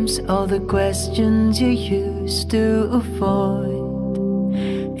games, all the questions you used to avoid.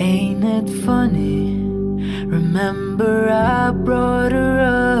 Ain't it funny? Remember I brought her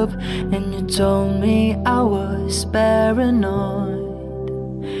up and you told me I was paranoid.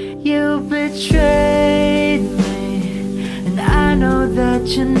 You betrayed me, and I know that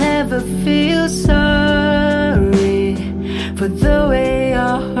you never feel sorry for the way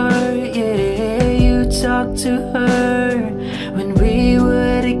I hurt. Yeah, you talked to her when we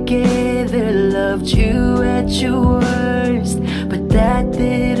were together, loved you at your worst, but that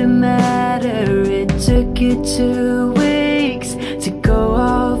didn't matter. It took you 2 weeks to go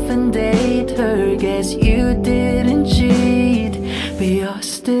off and date her. Guess you didn't cheat, but you're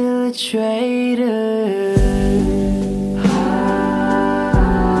still a traitor.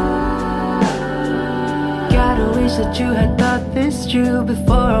 Gotta wish that you had thought this through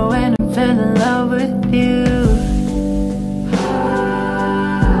before I went and fell in love with you.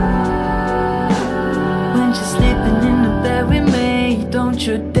 When she's sleeping in the bed with me, don't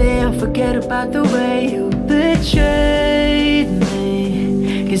you dare forget about the way you betrayed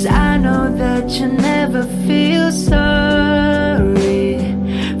me. 'Cause I know that you never feel sorry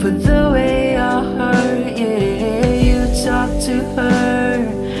for the way I hurt. Yeah, you talked to her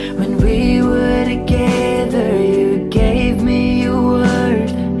when we were together. You gave me your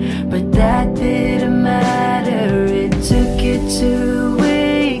word, but that didn't matter. It took you 2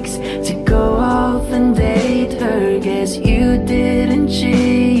 weeks to go off and date her. Guess you didn't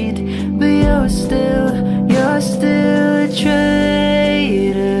cheat, but you're still a traitor.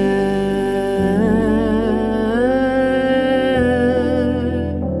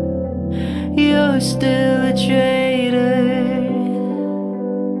 You're still a traitor.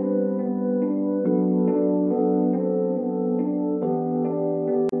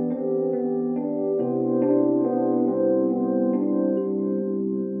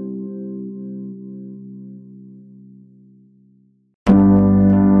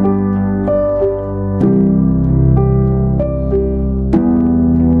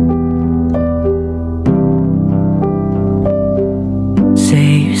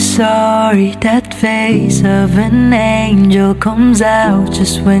 say you're sorry. That face of an angel comes out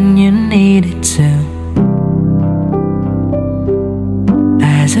just when you need it to.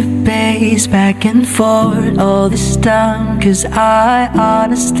 As a pace back and forth all this time, 'cause I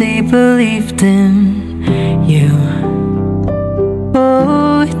honestly believed in you.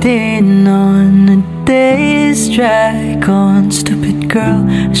 Holding on the days drag on. Stupid girl,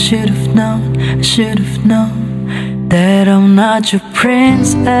 I should've known, I should've known that I'm not your prince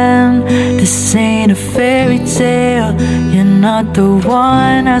and this ain't a fairy tale. You're not the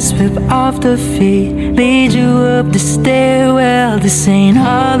one I sweep off the feet, lead you up the stairwell. This ain't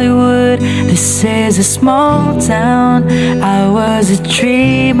Hollywood, this is a small town. I was a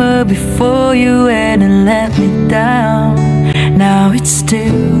dreamer before you went and let me down. Now it's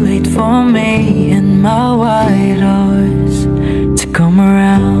too late for me and my white horse to come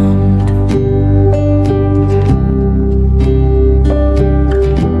around.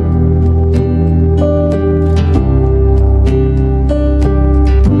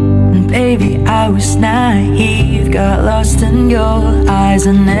 Baby, I was naive, got lost in your eyes.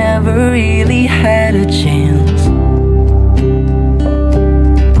 I never really had a chance.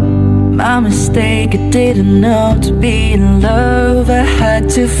 My mistake, I didn't know to be in love. I had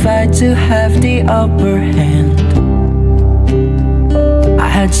to fight to have the upper hand. I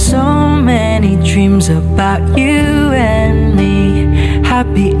had so many dreams about you and me,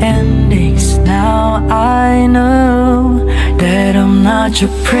 happy endings. Now I know that I'm not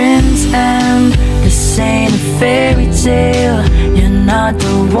your prince and this ain't a fairy tale. You're not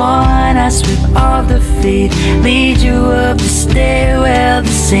the one I sweep off the feet, lead you up the stairwell.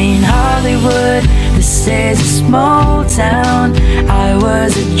 This ain't Hollywood, this is a small town. I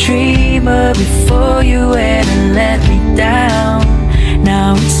was a dreamer before you went and let me down. Now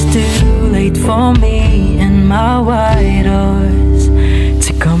it's too late for me and my white horse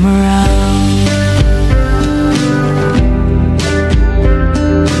to come around.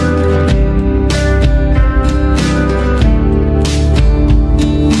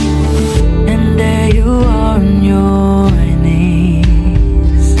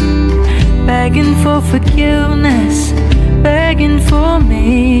 Begging for forgiveness, begging for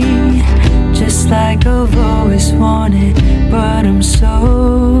me, just like I've always wanted. But I'm so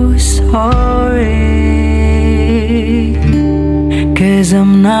sorry, 'cause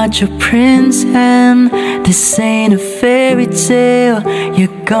I'm not your prince and this ain't a fairy tale.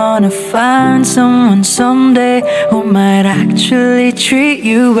 You're gonna find someone someday who might actually treat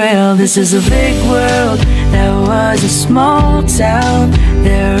you well. This is a big world, that was a small town.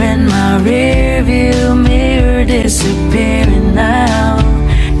 They're in my rear view mirror, disappearing now.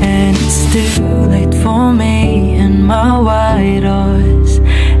 And it's too late for me and my white horse.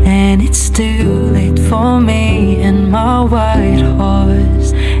 And it's too late for me and my white horse.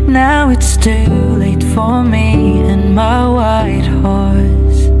 Now it's too late for me and my white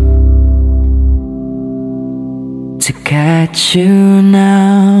horse to catch you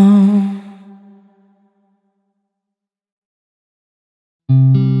now.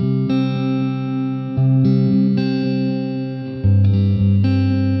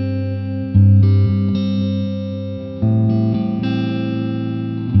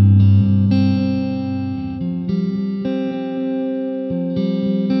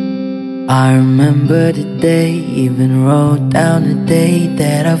 I remember the day, even wrote down the day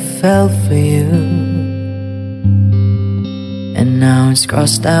that I fell for you. And now it's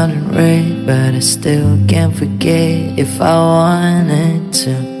crossed out in red, but I still can't forget if I wanted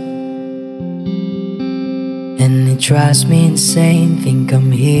to. And it drives me insane, think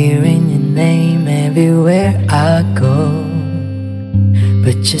I'm hearing your name everywhere I go.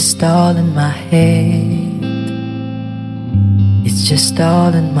 But just all in my head, it's just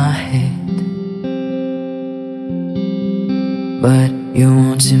all in my head. But you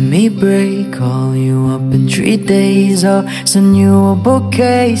won't see me break, call you up in 3 days, or send you a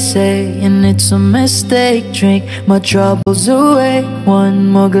bouquet saying it's a mistake. Drink my troubles away, one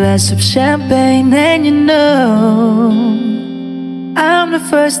more glass of champagne, and you know I'm the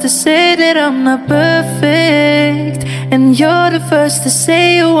first to say that I'm not perfect, and you're the first to say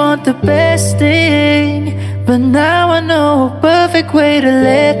you want the best thing. But now I know a perfect way to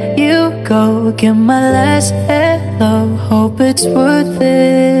let you go. Get my last hello, hope it's worth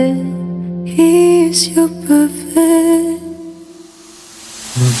it. He's your perfect.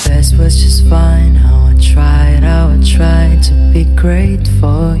 My best was just fine, how I tried to be great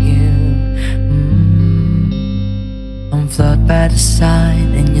for you. I'm flawed by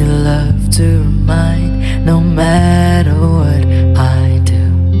design, and you love to remind, no matter what I do.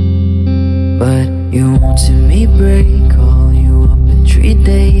 But you won't see me break, call you up in 3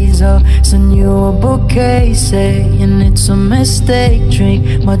 days, I'll send you a bouquet, saying it's a mistake.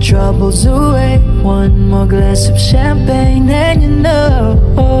 Drink my troubles away, one more glass of champagne, and you know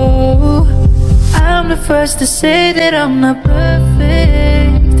I'm the first to say that I'm not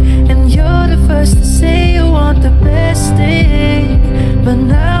perfect, and you're the first to say you want the best thing. But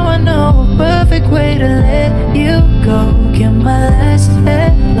now I know a perfect way to let you go. Get my last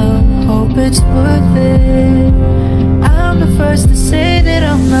hello, hope it's worth it. I'm the first to say that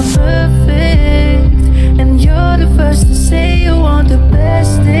I'm not perfect, and you're the first to say you want the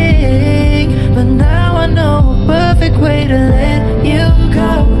best thing. But now I know a perfect way to let you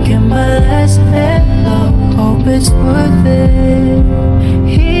go. Get my last hello, hope it's worth it.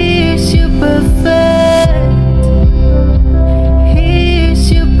 Here's your perfect,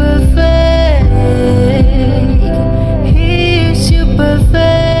 here's your perfect, here's your perfect,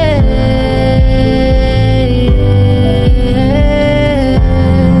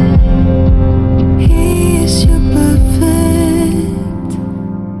 here's your perfect.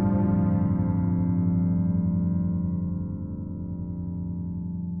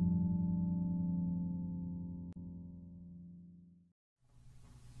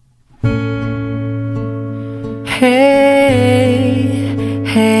 Hey,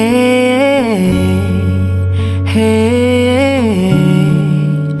 hey, hey,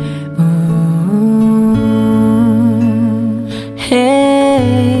 hey,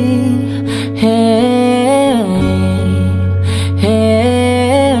 hey, hey.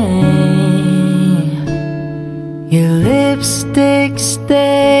 Your lipstick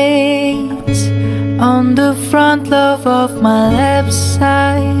stains on the front lobe of my left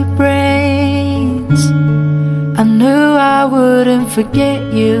side brains. I knew I wouldn't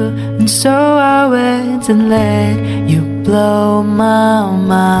forget you, and so I went and let you blow my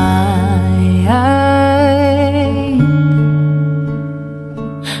mind.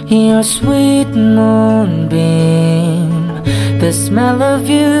 Your sweet moonbeam, the smell of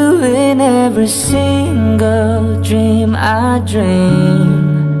you in every single dream I dream.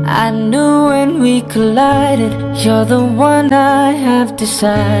 I knew when we collided, you're the one I have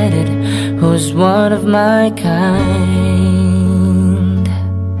decided who's one of my kind.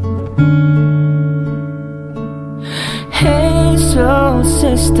 Hey soul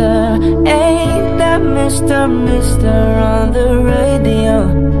sister, ain't that Mr. on the radio?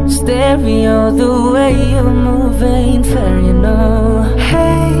 Stereo, the way you move ain't fair, you know.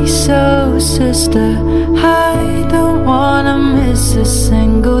 Hey soul sister, I don't wanna miss a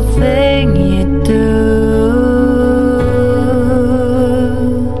single thing you do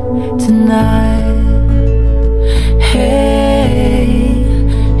tonight. Hey,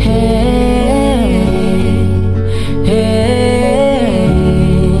 hey, hey,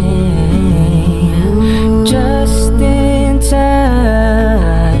 just in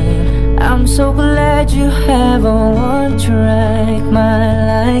time. I'm so glad you have a one-track mind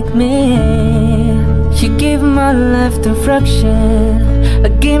like me. You give my life direction, a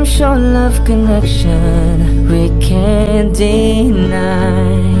game show love connection we can't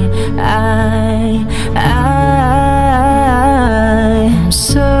deny. I'm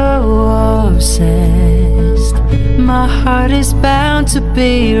so obsessed. My heart is bound to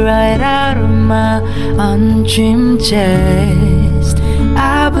be right out of my undreamed chest.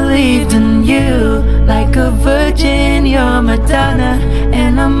 I believed in you like a virgin, you're Madonna,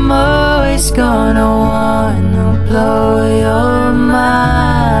 and I'm always gonna wanna blow your mind.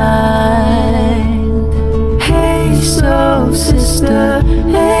 Hey soul sister,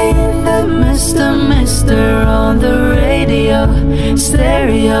 ain't that Mr. on the radio?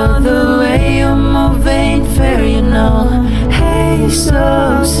 Stereo, the way you move ain't fair, you know. Hey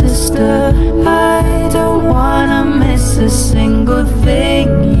soul sister, I don't wanna miss a single thing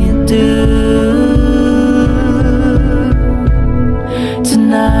you do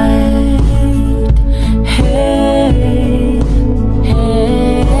tonight. Hey,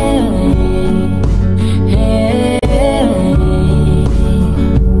 hey, hey,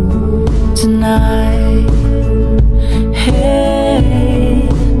 tonight. Hey,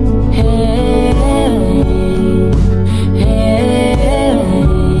 hey, hey,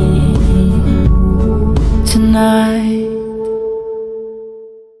 tonight.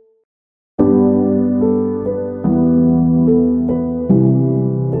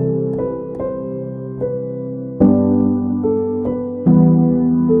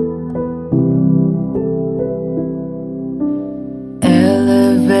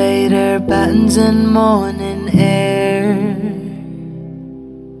 Buttons and morning air.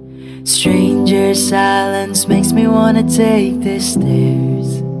 Stranger silence makes me wanna take the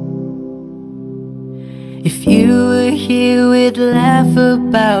stairs. If you were here, we'd laugh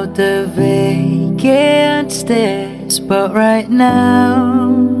about the vacant stairs. But right now,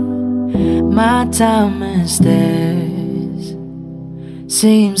 my time is theirs.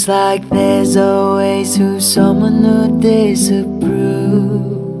 Seems like there's always someone who disapproves.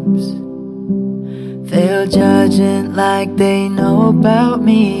 They'll judge it like they know about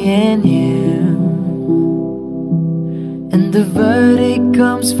me and you. And the verdict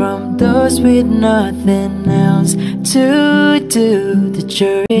comes from those with nothing else to do. The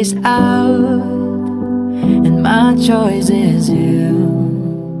jury's out, and my choice is you.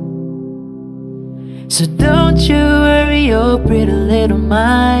 So don't you worry your pretty little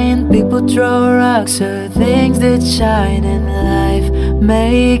mind. People throw rocks or things that shine, and life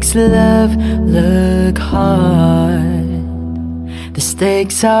makes love look hard. The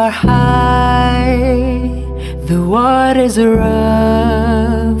stakes are high, the waters are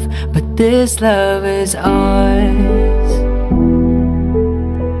rough, but this love is ours.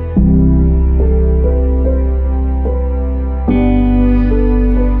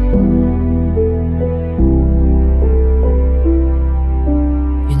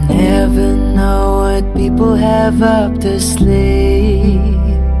 You never know what people have up their sleeves.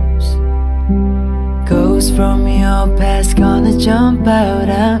 Ghosts from your past gonna jump out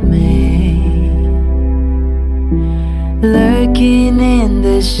at me, lurking in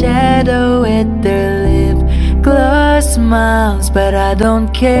the shadow with their lip gloss smiles. But I don't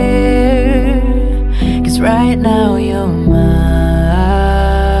care, 'cause right now you're mine.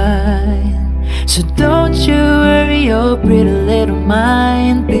 So don't you worry your pretty little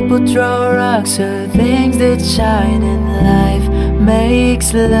mind. People throw rocks or things that shine, and life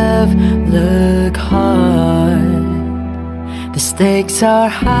makes love look hard. The stakes are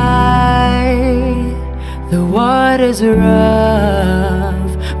high, the waters are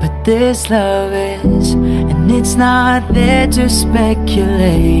rough, but this love is. And it's not there to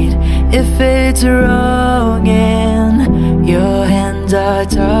speculate if it's wrong, and your hands are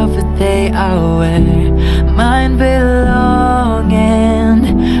tough, but they are where mine belong.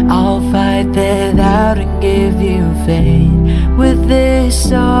 And I'll fight that out and give you faith with this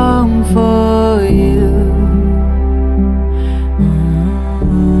song for you.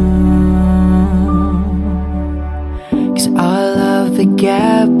 All of the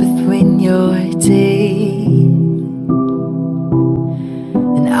gap between your teeth,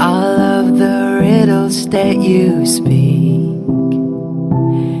 and all of the riddles that you speak,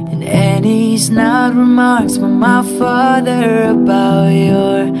 and any snide remarks from my father about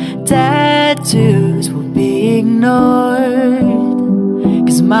your tattoos will be ignored,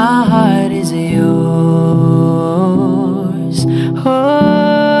 'cause my heart is yours.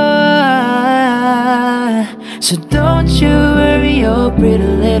 So don't you worry your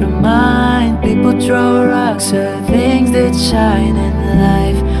pretty little mind. People throw rocks or things that shine, and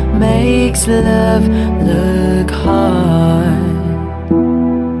life makes love look hard.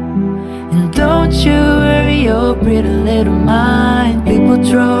 And don't you worry your pretty little mind. People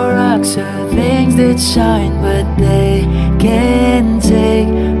throw rocks or things that shine, but they can't take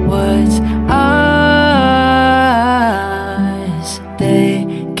what's ours. They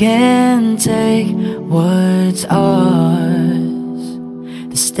can't take what's ours.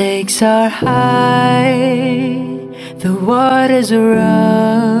 The stakes are high, the waters are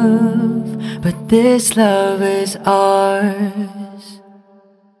rough, but this love is ours.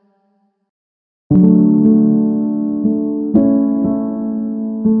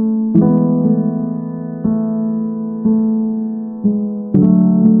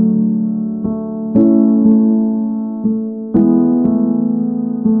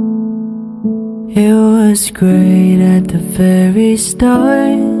 It was great at the very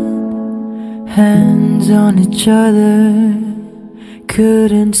start, hands on each other,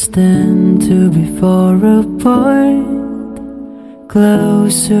 couldn't stand to be far apart.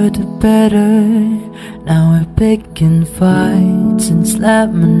 Closer the better, now we're picking fights and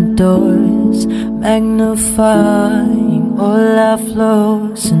slamming doors, magnifying all our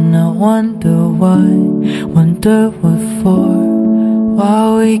flaws. And I wonder why, wonder what for, why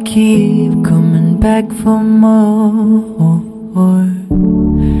we keep coming back for more.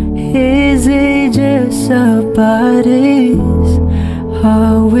 Is it just our bodies?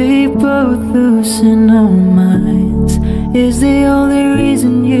 Are we both losing our minds? Is the only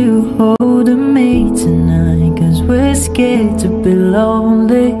reason you holding me tonight 'cause we're scared to be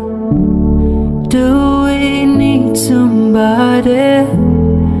lonely? Do we need somebody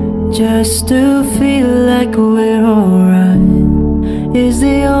just to feel like we're alright? Is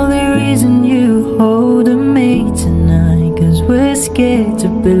the only reason you holding me tonight 'cause we're scared to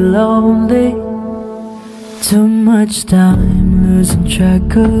be lonely? Too much time losing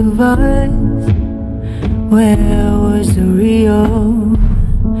track of us. Where was the real?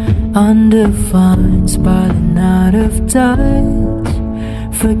 Undefined, spiraling out of touch.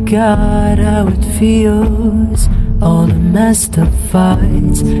 Forgot how it feels. All the messed up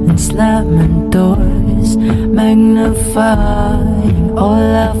fights and slamming doors, magnifying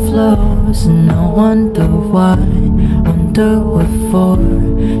all our flaws. And I wonder why, wonder what for.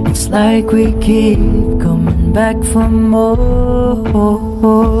 It's like we keep coming back for more.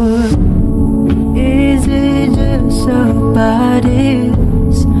 Is it just how bad it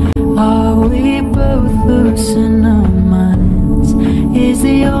is? Are we both losing our minds? Is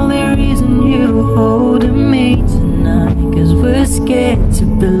the only reason you holding me tonight 'cause we're scared to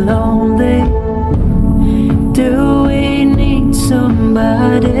be lonely? Do we need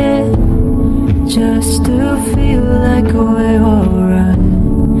somebody just to feel like we're alright?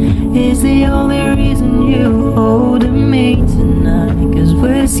 Is the only reason you holding me tonight 'cause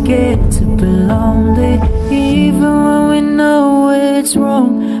we're scared to be lonely? Even when we know it's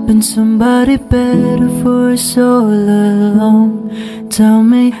wrong, been somebody better for us all along. Tell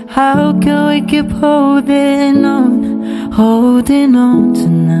me, how can we keep holding on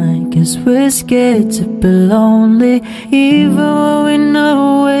tonight 'cause we're scared to be lonely? Even when we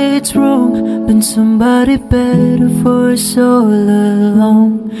know it's wrong, been somebody better for us all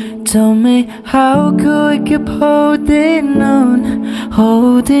along. Tell me, how can we keep holding on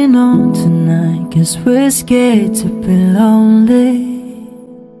tonight 'cause we're scared to be lonely?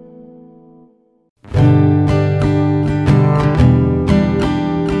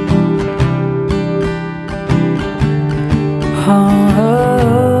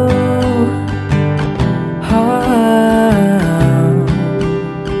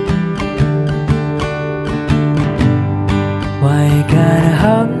 Why you gotta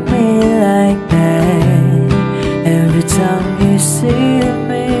hug me like that every time you see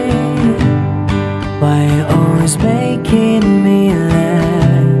me? Why you always making me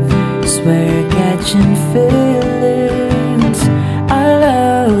laugh? Swear you're catching feelings. I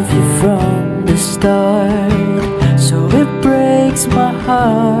love you from the start, so it breaks my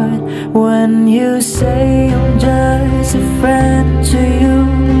heart when you say I'm just a friend to you.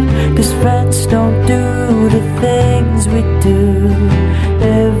 'Cause friends don't do the things we do.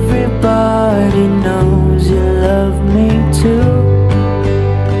 Everybody knows you love me too.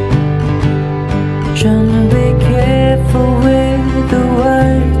 Tryna be careful with the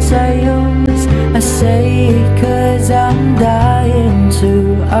words I use. I say it 'cause I'm dying to.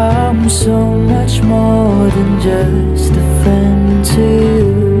 I'm so much more than just a friend to you.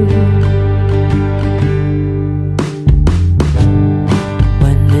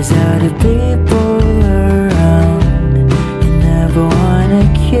 When there's other people around, you never wanna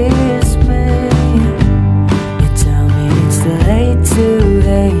kiss me. You tell me it's too late to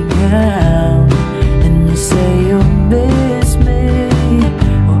hang out, and you say you'll miss me.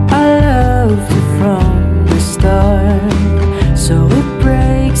 Well, I loved you from the start, so it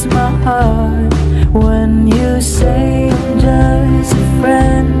breaks my heart when you say I'm just a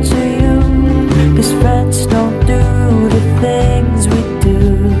friend to you. 'Cause friends don't do the things we do.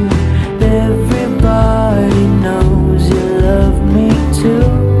 Everybody knows you love me too.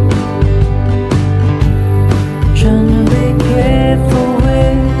 Tryna be careful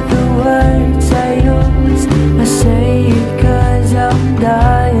with the words I use. I say it 'cause I'm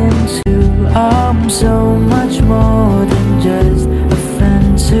dying to. I'm so much more than just a friend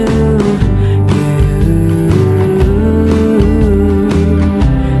to you.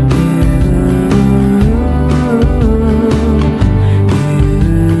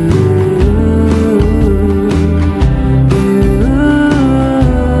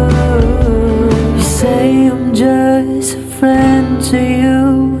 To you,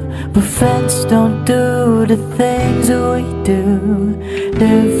 but friends don't do the things we do.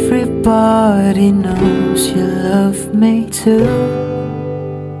 Everybody knows you love me too.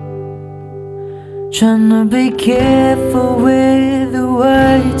 Tryna be careful with the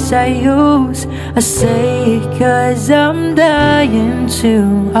words I use. I say it 'cause I'm dying to.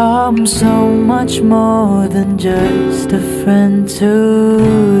 I'm so much more than just a friend to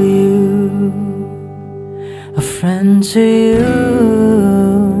you. A friend to you,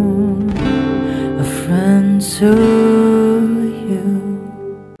 a friend to you.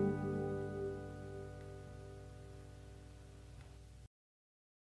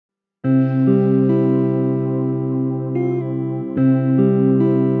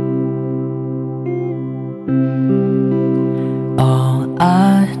 All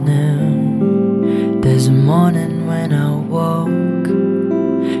I knew, there's a morning when I woke,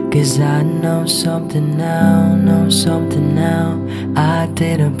 'cause 'Cause I know something now I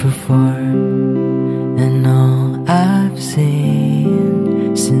didn't before. And all I've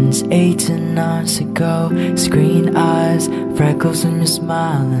seen since 18 hours ago, screen eyes, freckles in your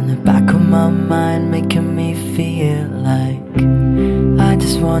smile, in the back of my mind, making me feel like I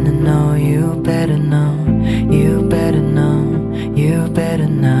just wanna know you better know, you better know, you better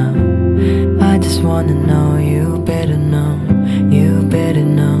know. I just wanna know you better know, you better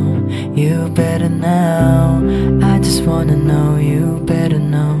know, you better now. I just wanna know you better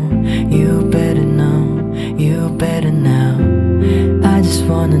know, you better know, you better now. I just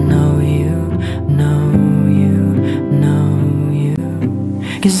wanna know you, know you, know you.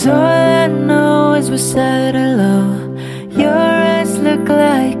 'Cause all I know is we said hello. Your eyes look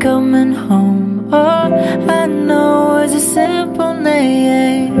like coming home. All I know is a simple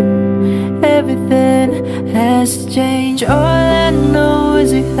name. Everything has changed. All I know is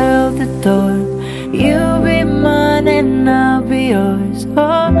you held the door. You'll be mine and I'll be yours.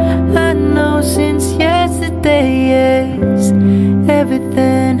 All I know since yesterday is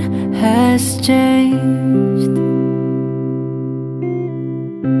everything has changed.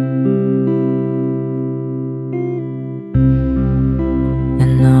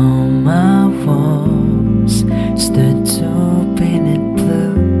 And all my walls stood to painted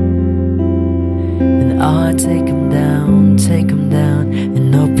blue, and I'll take them down, and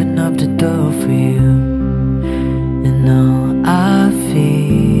open up the door for you. And all I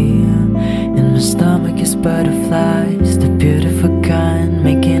feel in my stomach is butterflies, the beautiful kind,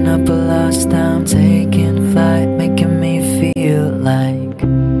 making up a lost time, taking flight, making me feel like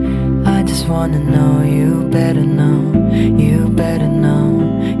I just wanna know you better know, you better know,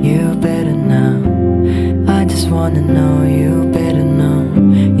 you better know. I just wanna know you better know,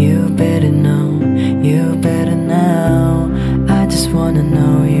 you better know, you better now. I just wanna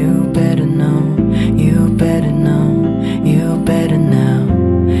know you better know, you better know, you better now.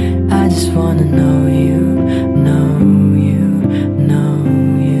 I just wanna know you, know you, know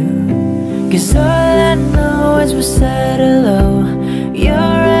you. 'Cause all I know is we said hello.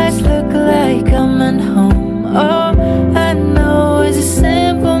 Your eyes look like coming home. All I know is a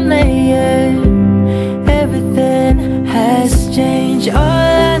simple name. Everything has changed. All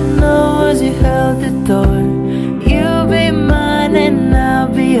I know is you held the door. You'll be mine and I'll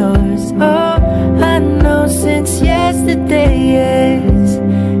be yours. All I know since yesterday is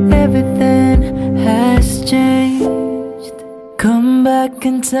everything has changed. Come back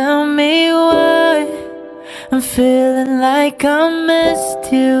and tell me why I'm feeling like I missed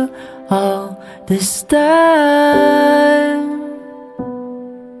you all this time.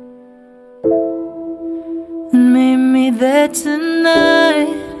 Meet me there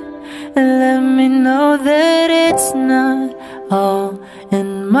tonight and let me know that it's not all in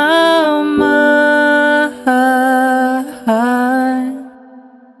my mind.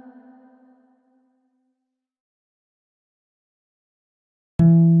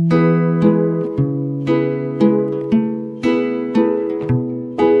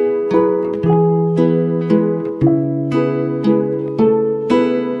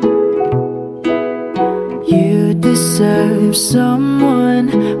 You deserve someone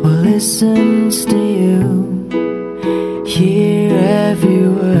who listens to you, hear every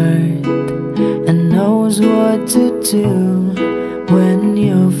word, and knows what to do when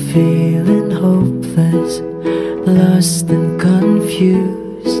you're feeling hopeless, lost and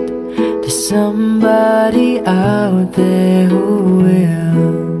confused. There's somebody out there who will.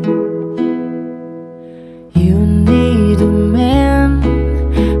 You need a man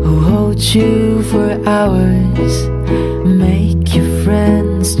who holds you for hours, make your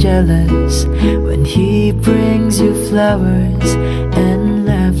friends jealous when he brings you flowers, and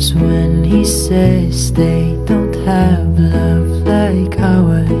laughs when he says they don't have love like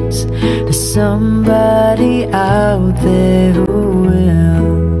ours. There's somebody out there who will.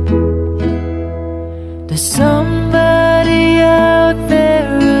 There's somebody out there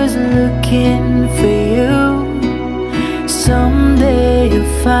who's looking for you. Someday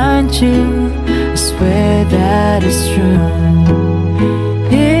you'll find you, I swear that it's true.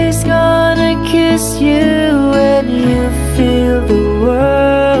 He's gonna kiss you when you feel the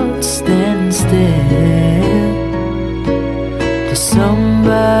world stand still. There's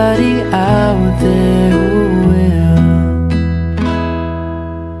somebody out there who will.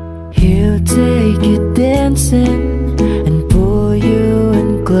 He'll take you dancing and pull you in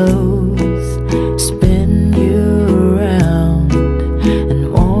close, spin you around and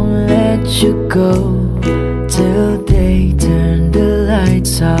won't let you go till they turn the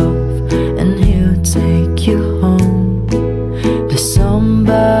lights off, and he'll take you home. There's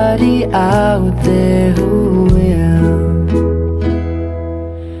somebody out there who will.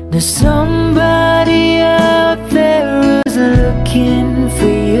 There's somebody out there who's looking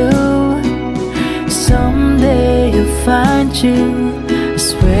for you. Someday you'll find you, I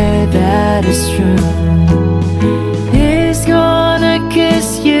swear that is true. He's gonna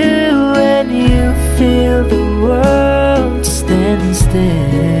kiss you when you feel the world stand still.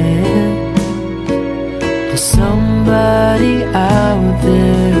 There's somebody out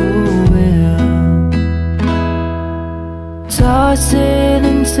there who will. Tossing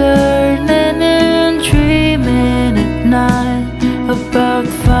and turning and dreaming at night about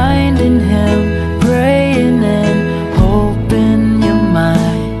finding him, praying and hoping you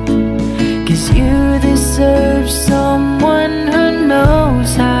might. 'Cause you deserve someone who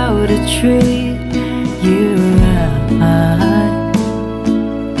knows how to treat you right.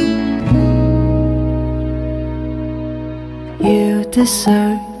 You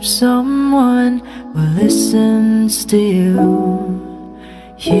deserve someone who listens to you,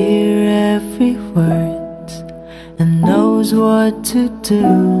 hear every word, and knows what to do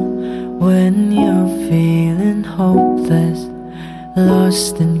when you're feeling hopeless,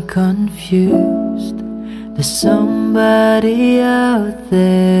 lost and confused. There's somebody out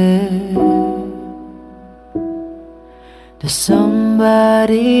there. There's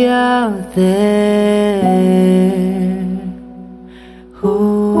somebody out there who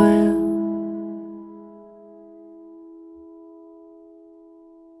will.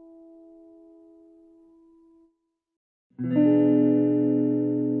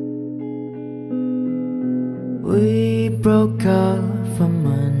 We broke off a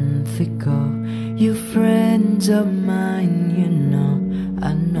month ago. You friends of mine, you know.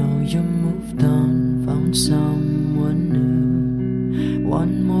 I know you moved on, found someone new.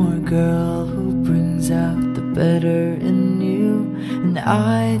 One more girl who brings out the better in you. And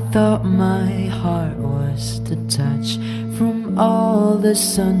I thought my heart was detached from all the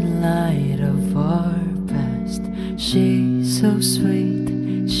sunlight of our past. She's so sweet,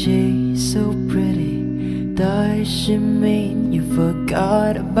 she's so pretty. Does she mean you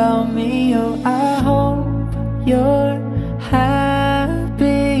forgot about me? Oh, I hope you're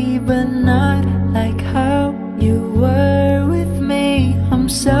happy, but not like how you were with me. I'm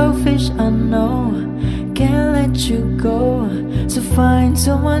selfish, I know, can't let you go. So find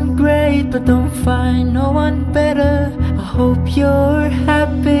someone great, but don't find no one better. I hope you're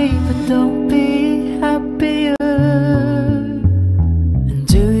happy, but don't be happier. And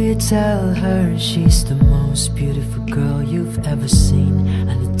do you tell her she's the most beautiful girl you've ever seen?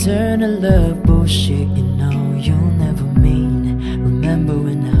 An eternal love bullshit, you know you'll never mean. Remember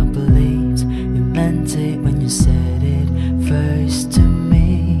when I believed you meant it when you said it first to me.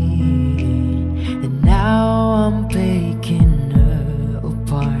 And now I'm picking her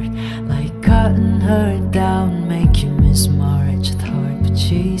apart, like cutting her down, make you miss my wretched heart. But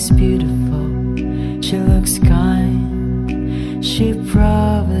she's beautiful, she looks kind, she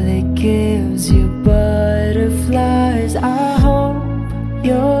probably gives you butterflies. I hope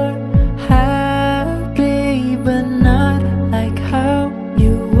you're happy, but not like how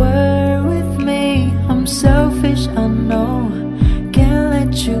you were with me. I'm selfish, I know, can't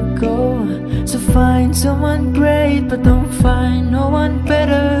let you go. So find someone great, but don't find no one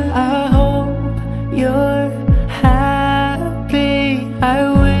better. I hope you're happy, I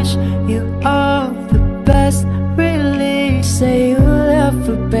wish you all the best. Really say you love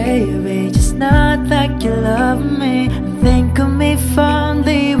her, baby, just not like you love me. And think of me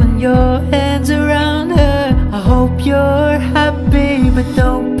fondly when your head's around her. I hope you're happy, but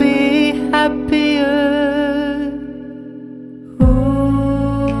don't be happier.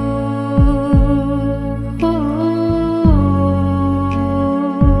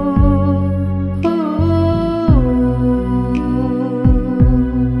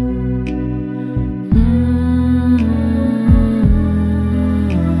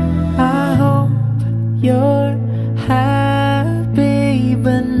 You're happy,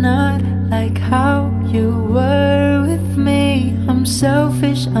 but not like how you were with me. I'm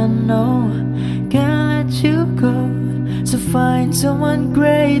selfish, I know, can't let you go. So find someone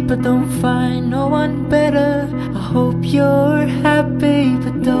great, but don't find no one better. I hope you're happy,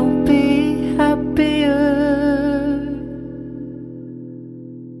 but don't be happier.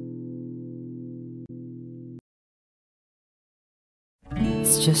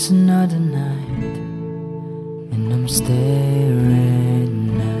 It's just another night, and I'm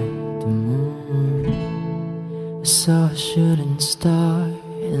staring at the moon. I saw a shooting star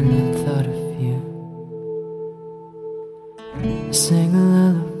and I thought of you. I sang a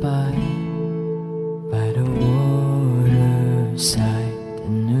lullaby by the waterside at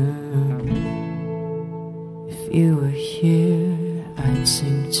noon.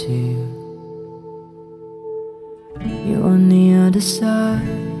 without you. You're on the other side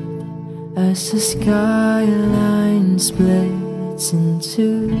as the skyline splits in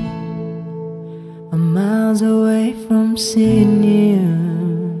two. I'm miles away from seeing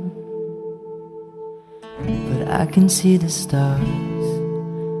you, but I can see the stars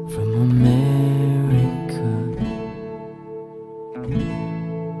from America.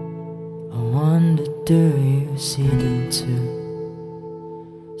 I wonder, do you see them too?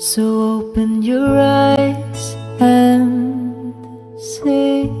 So open your eyes and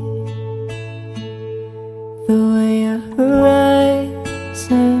see the way your horizons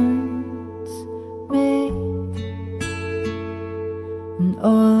meet, and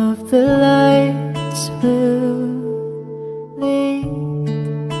all of the lights will lead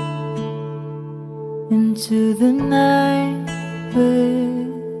into the night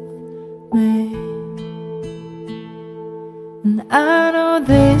with me. And I know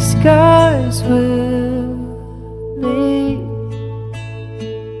these scars will lead,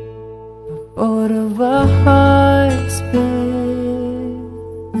 but both of our hearts believe,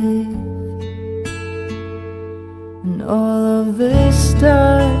 and all of the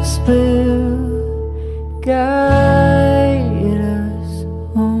stars will guide us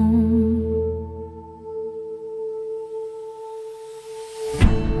home.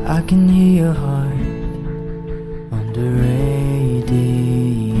 I can hear your heart on the radio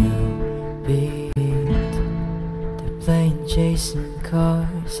beat. They're playing chasing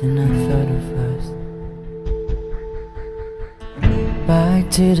cars, and I thought of us, back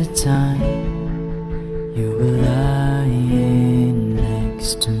to the time you were lying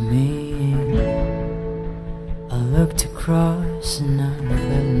next to me. I looked across and I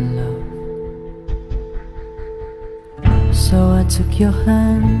fell in love. So I took your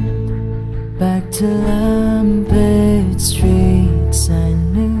hand back to Lambert streets. I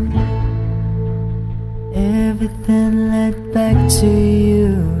knew everything led back to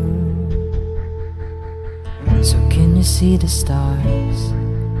you. So can you see the stars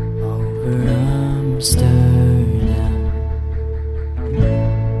over Amsterdam?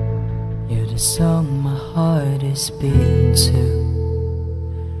 You're the song my heart is beating to.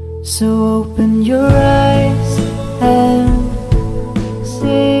 So open your eyes and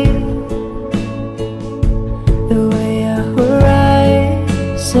see the way our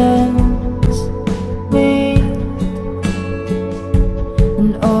horizons meet,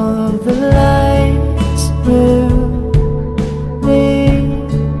 and all of the lights will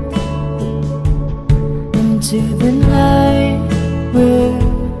lead into the night with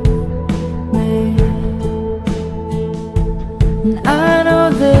me. And I know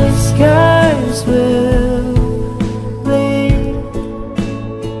the skies will lead,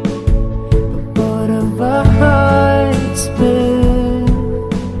 but both of our hearts believe,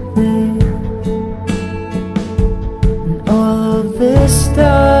 and all of the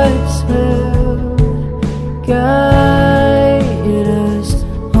stars will guide us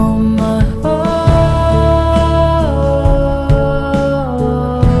home. My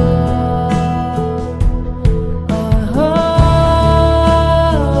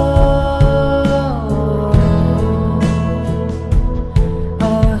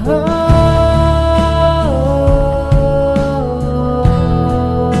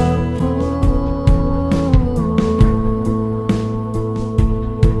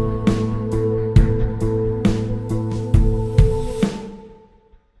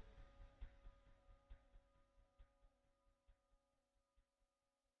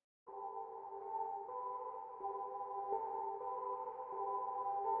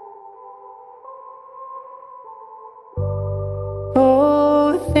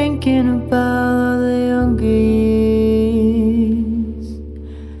thinking about all the younger years.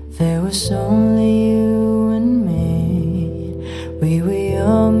 There was only you and me. We were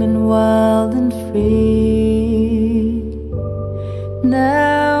young and wild and free.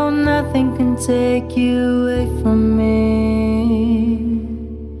 Now nothing can take you away from me.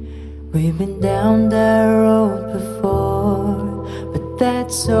 We've been down that road before, but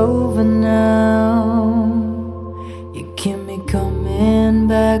that's over now. You keep me coming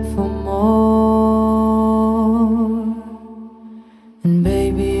back for more. And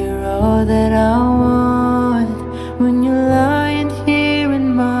baby, you're all that I want. When you're lying here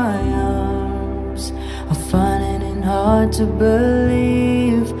in my arms, I'm finding it hard to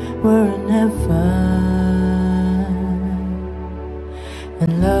believe we're in heaven.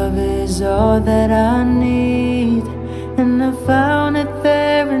 And love is all that I need, and I found it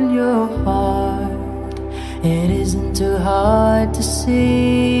there in your heart. It isn't too hard to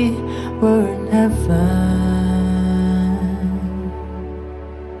see we're in heaven.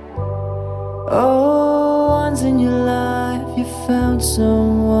 Oh, once in your life you found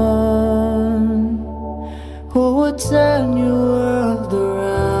someone who would turn your world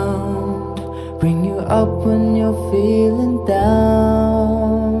around, bring you up when you're feeling down.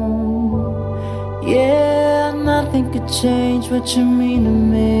 Yeah, nothing could change what you mean to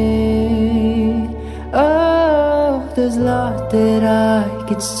me. Oh, there's a lot that I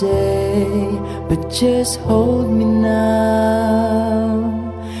could say, but just hold me now,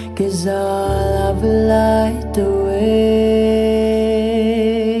 'cause all of it light the way.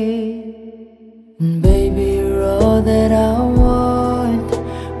 And baby, you're all that I want.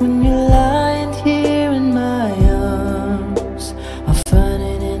 When you're lying here in my arms, I find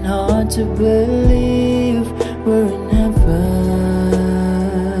it hard to believe we're in heaven.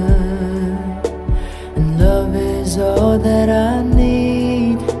 And love is all that I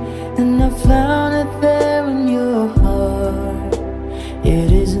need, and I found it there in your heart. It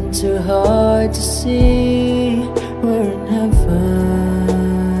isn't too hard to see we're in heaven.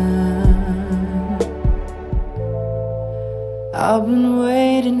 I've been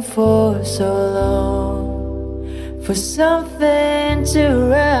waiting for so long for something to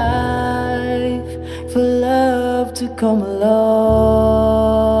arrive, for love to come along.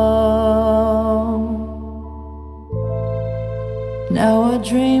 Now our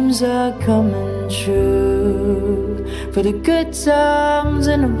dreams are coming true, for the good times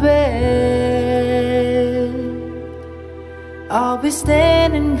and the bad. I'll be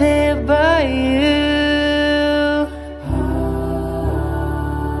standing there by you.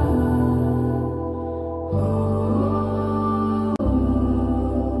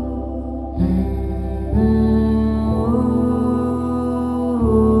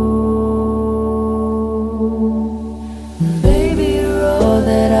 Baby, you're all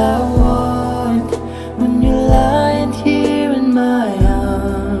that I want. When you're lying here in my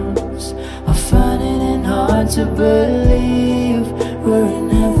arms, I find it hard to believe we're in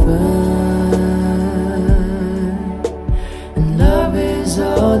heaven. And love is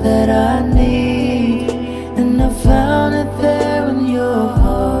all that I need, and I found it there in your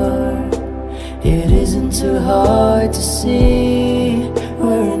heart. It isn't too hard to see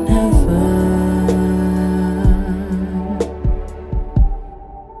we're in heaven.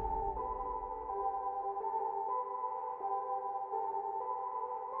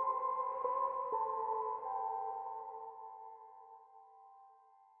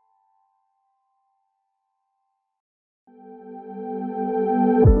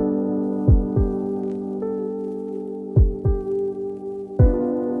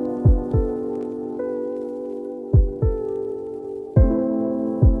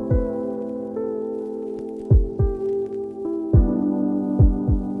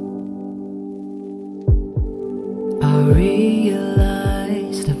 I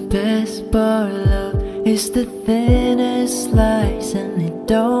realize the best part of love is the thinnest slice, and it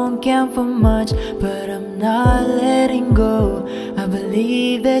don't count for much, but I'm not letting go. I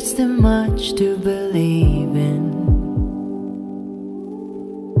believe that's too much to believe in.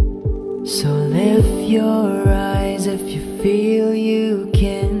 So lift your eyes if you feel you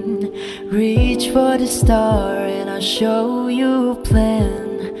can. Reach for the star and I'll show you a plan.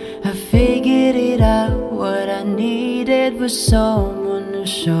 I figured it out, what I needed was someone to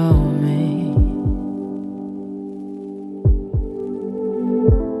show me.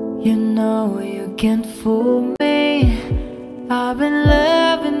 You know you can't fool me, I've been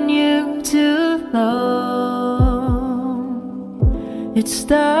loving you too long. It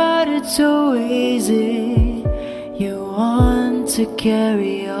started so easy, you want to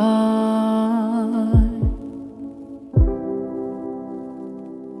carry on.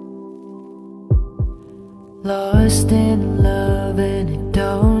 Lost in love and I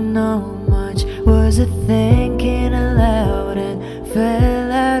don't know much. Was it thinking aloud and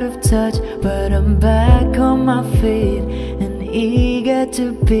fell out of touch? But I'm back on my feet and eager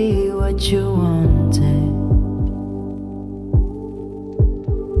to be what you wanted.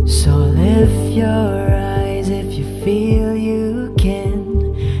 So lift your eyes if you feel you can.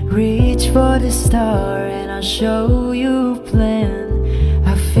 Reach for the star and I'll show you a plan.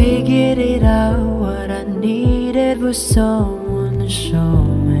 I figured it out, what I needed was someone to show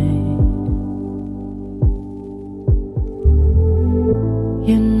me.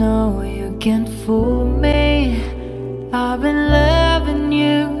 You know you can't fool me, I've been loving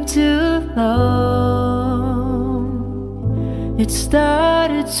you too long. It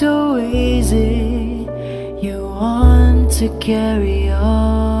started so easy, you want to carry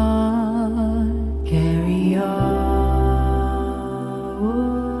on, carry on.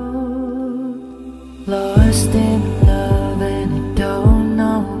 Lost in love and I don't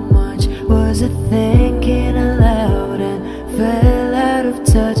know much. Was was a thinking aloud and fell out of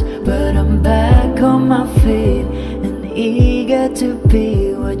touch, but I'm back on my feet and eager to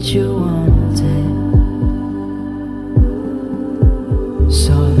be what you wanted.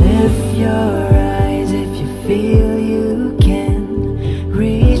 So lift your eyes if you feel you can.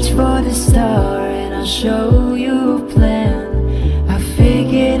 Reach for the star and I'll show you a plan. I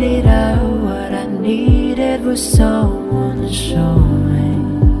figured it out, what I needed was someone to show me.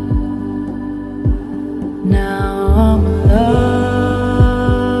 Now I'm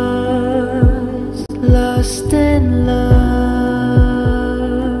lost in love,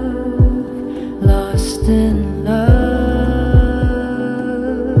 lost in love,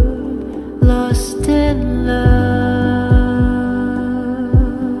 lost in love.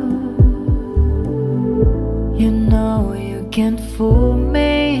 You know you can't fool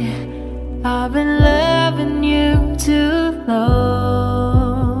me, I've been loving you too long.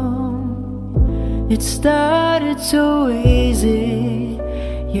 It started so easy,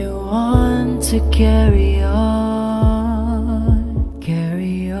 you want to carry on,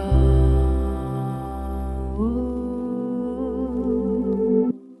 carry on.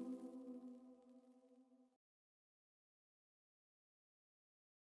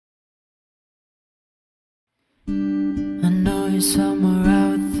 I know you're somewhere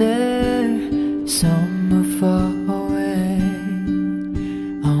out there, somewhere far away.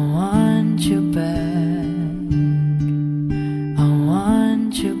 I want you back, I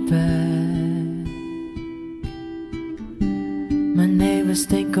want you back. My neighbors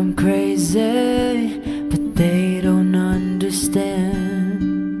think I'm crazy, but they don't understand.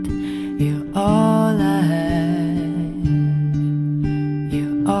 You're all I have,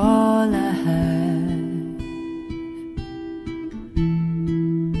 you're all I have.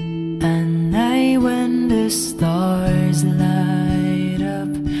 At night when the stars light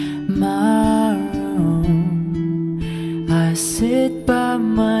up my room, I sit by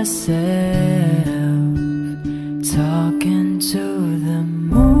myself, talking to the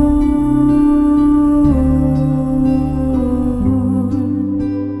moon,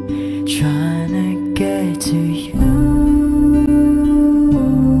 trying to get to you.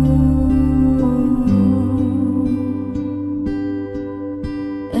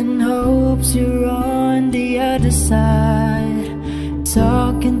 And hopes you're on the other side,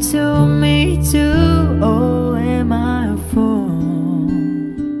 talking to me too. Oh, am I a fool?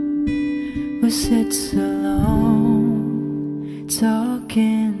 We sit so long,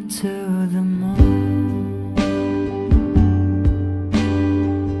 talking to the moon.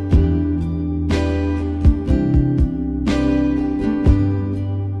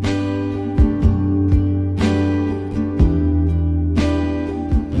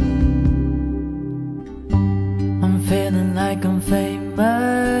 I'm feeling like I'm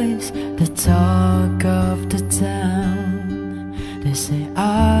famous, the talk of the town. They say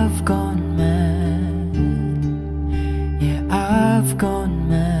I've gone mad, yeah, I've gone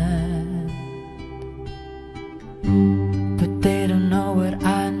mad. But they don't know what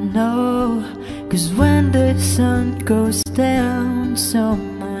I know, 'cause when the sun goes down,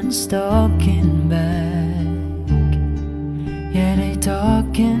 someone's talking back. Yeah, they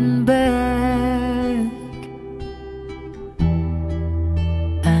talking back.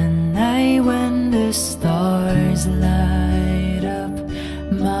 At night when the stars light up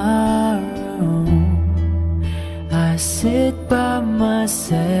my room, I sit by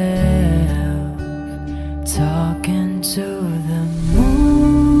myself, talking to the moon,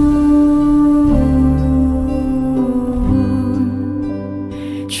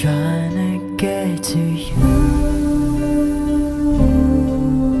 trying to get to you.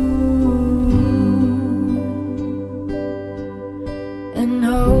 And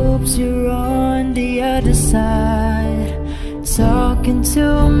hopes you're on the other side, talking to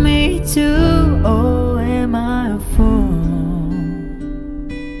me too. Oh, am I a fool?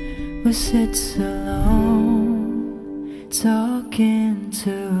 We sit so long, talking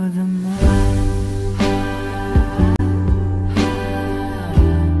to the moon.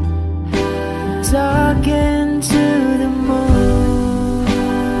 Talking to the moon,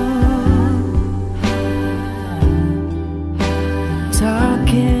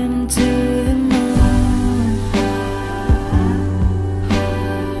 talking to the moon.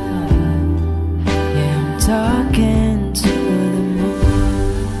 Yeah, I'm talking to the moon.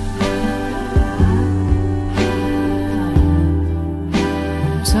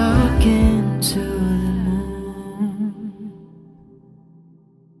 I'm talking to the moon.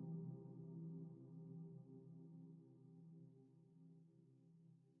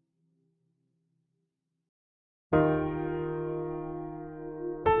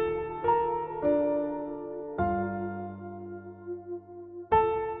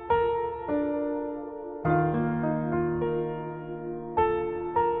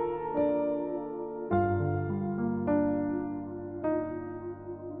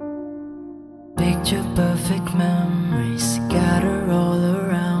 Picture perfect memories scatter all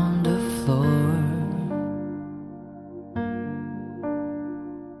around the floor.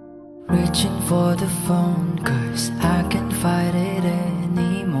 Reaching for the phone, 'cause I can't fight it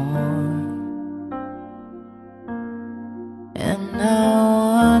anymore. And I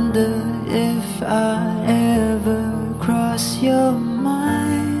wonder if I ever cross your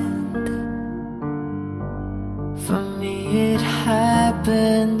mind. For me it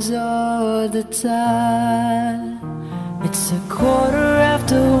happens all the time. It's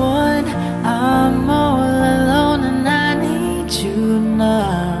 1:15. I'm all alone and I need you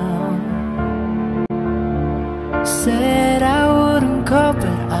now. Said I wouldn't call,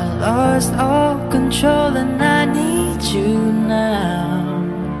 but I lost all control and I need you now.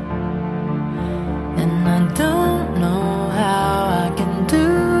 And I don't know how I can do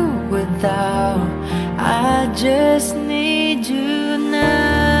without. I just need you now.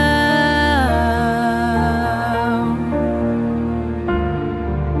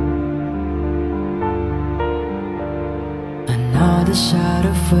 Another shot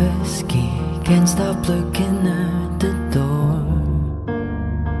of whiskey, can't stop looking at the door.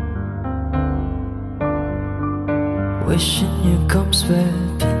 Wishing you'd come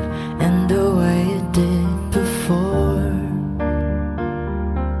sweeping and the way you did before.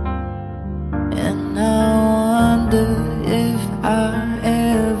 And I wonder if I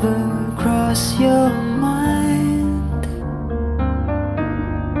ever cross your mind.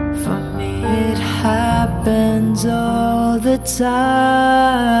 For me it happens all the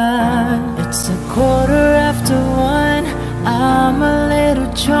time. It's 1:15. I'm a little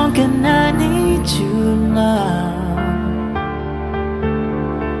drunk and I need you now.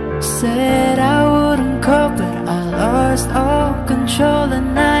 Said I wouldn't call, but I lost all control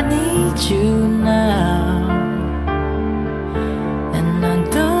and I need you now. And I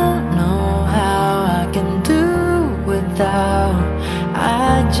don't know how I can do without. I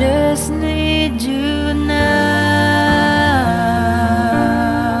just need you now.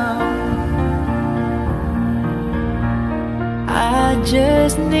 I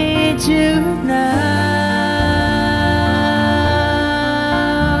just need you now.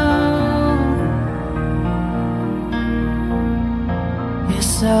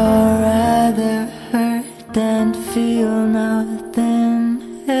 I'd rather hurt than feel nothing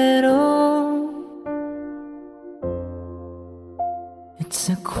at all. It's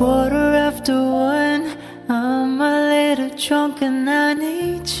 1:15. I'm a little drunk and I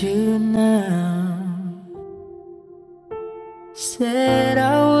need you now. Said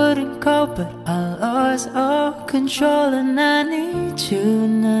I wouldn't call, but I lost all control and I need you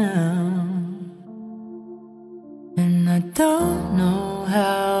now. And I don't know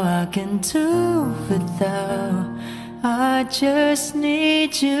how I can do without. I just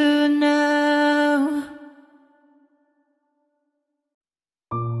need you now.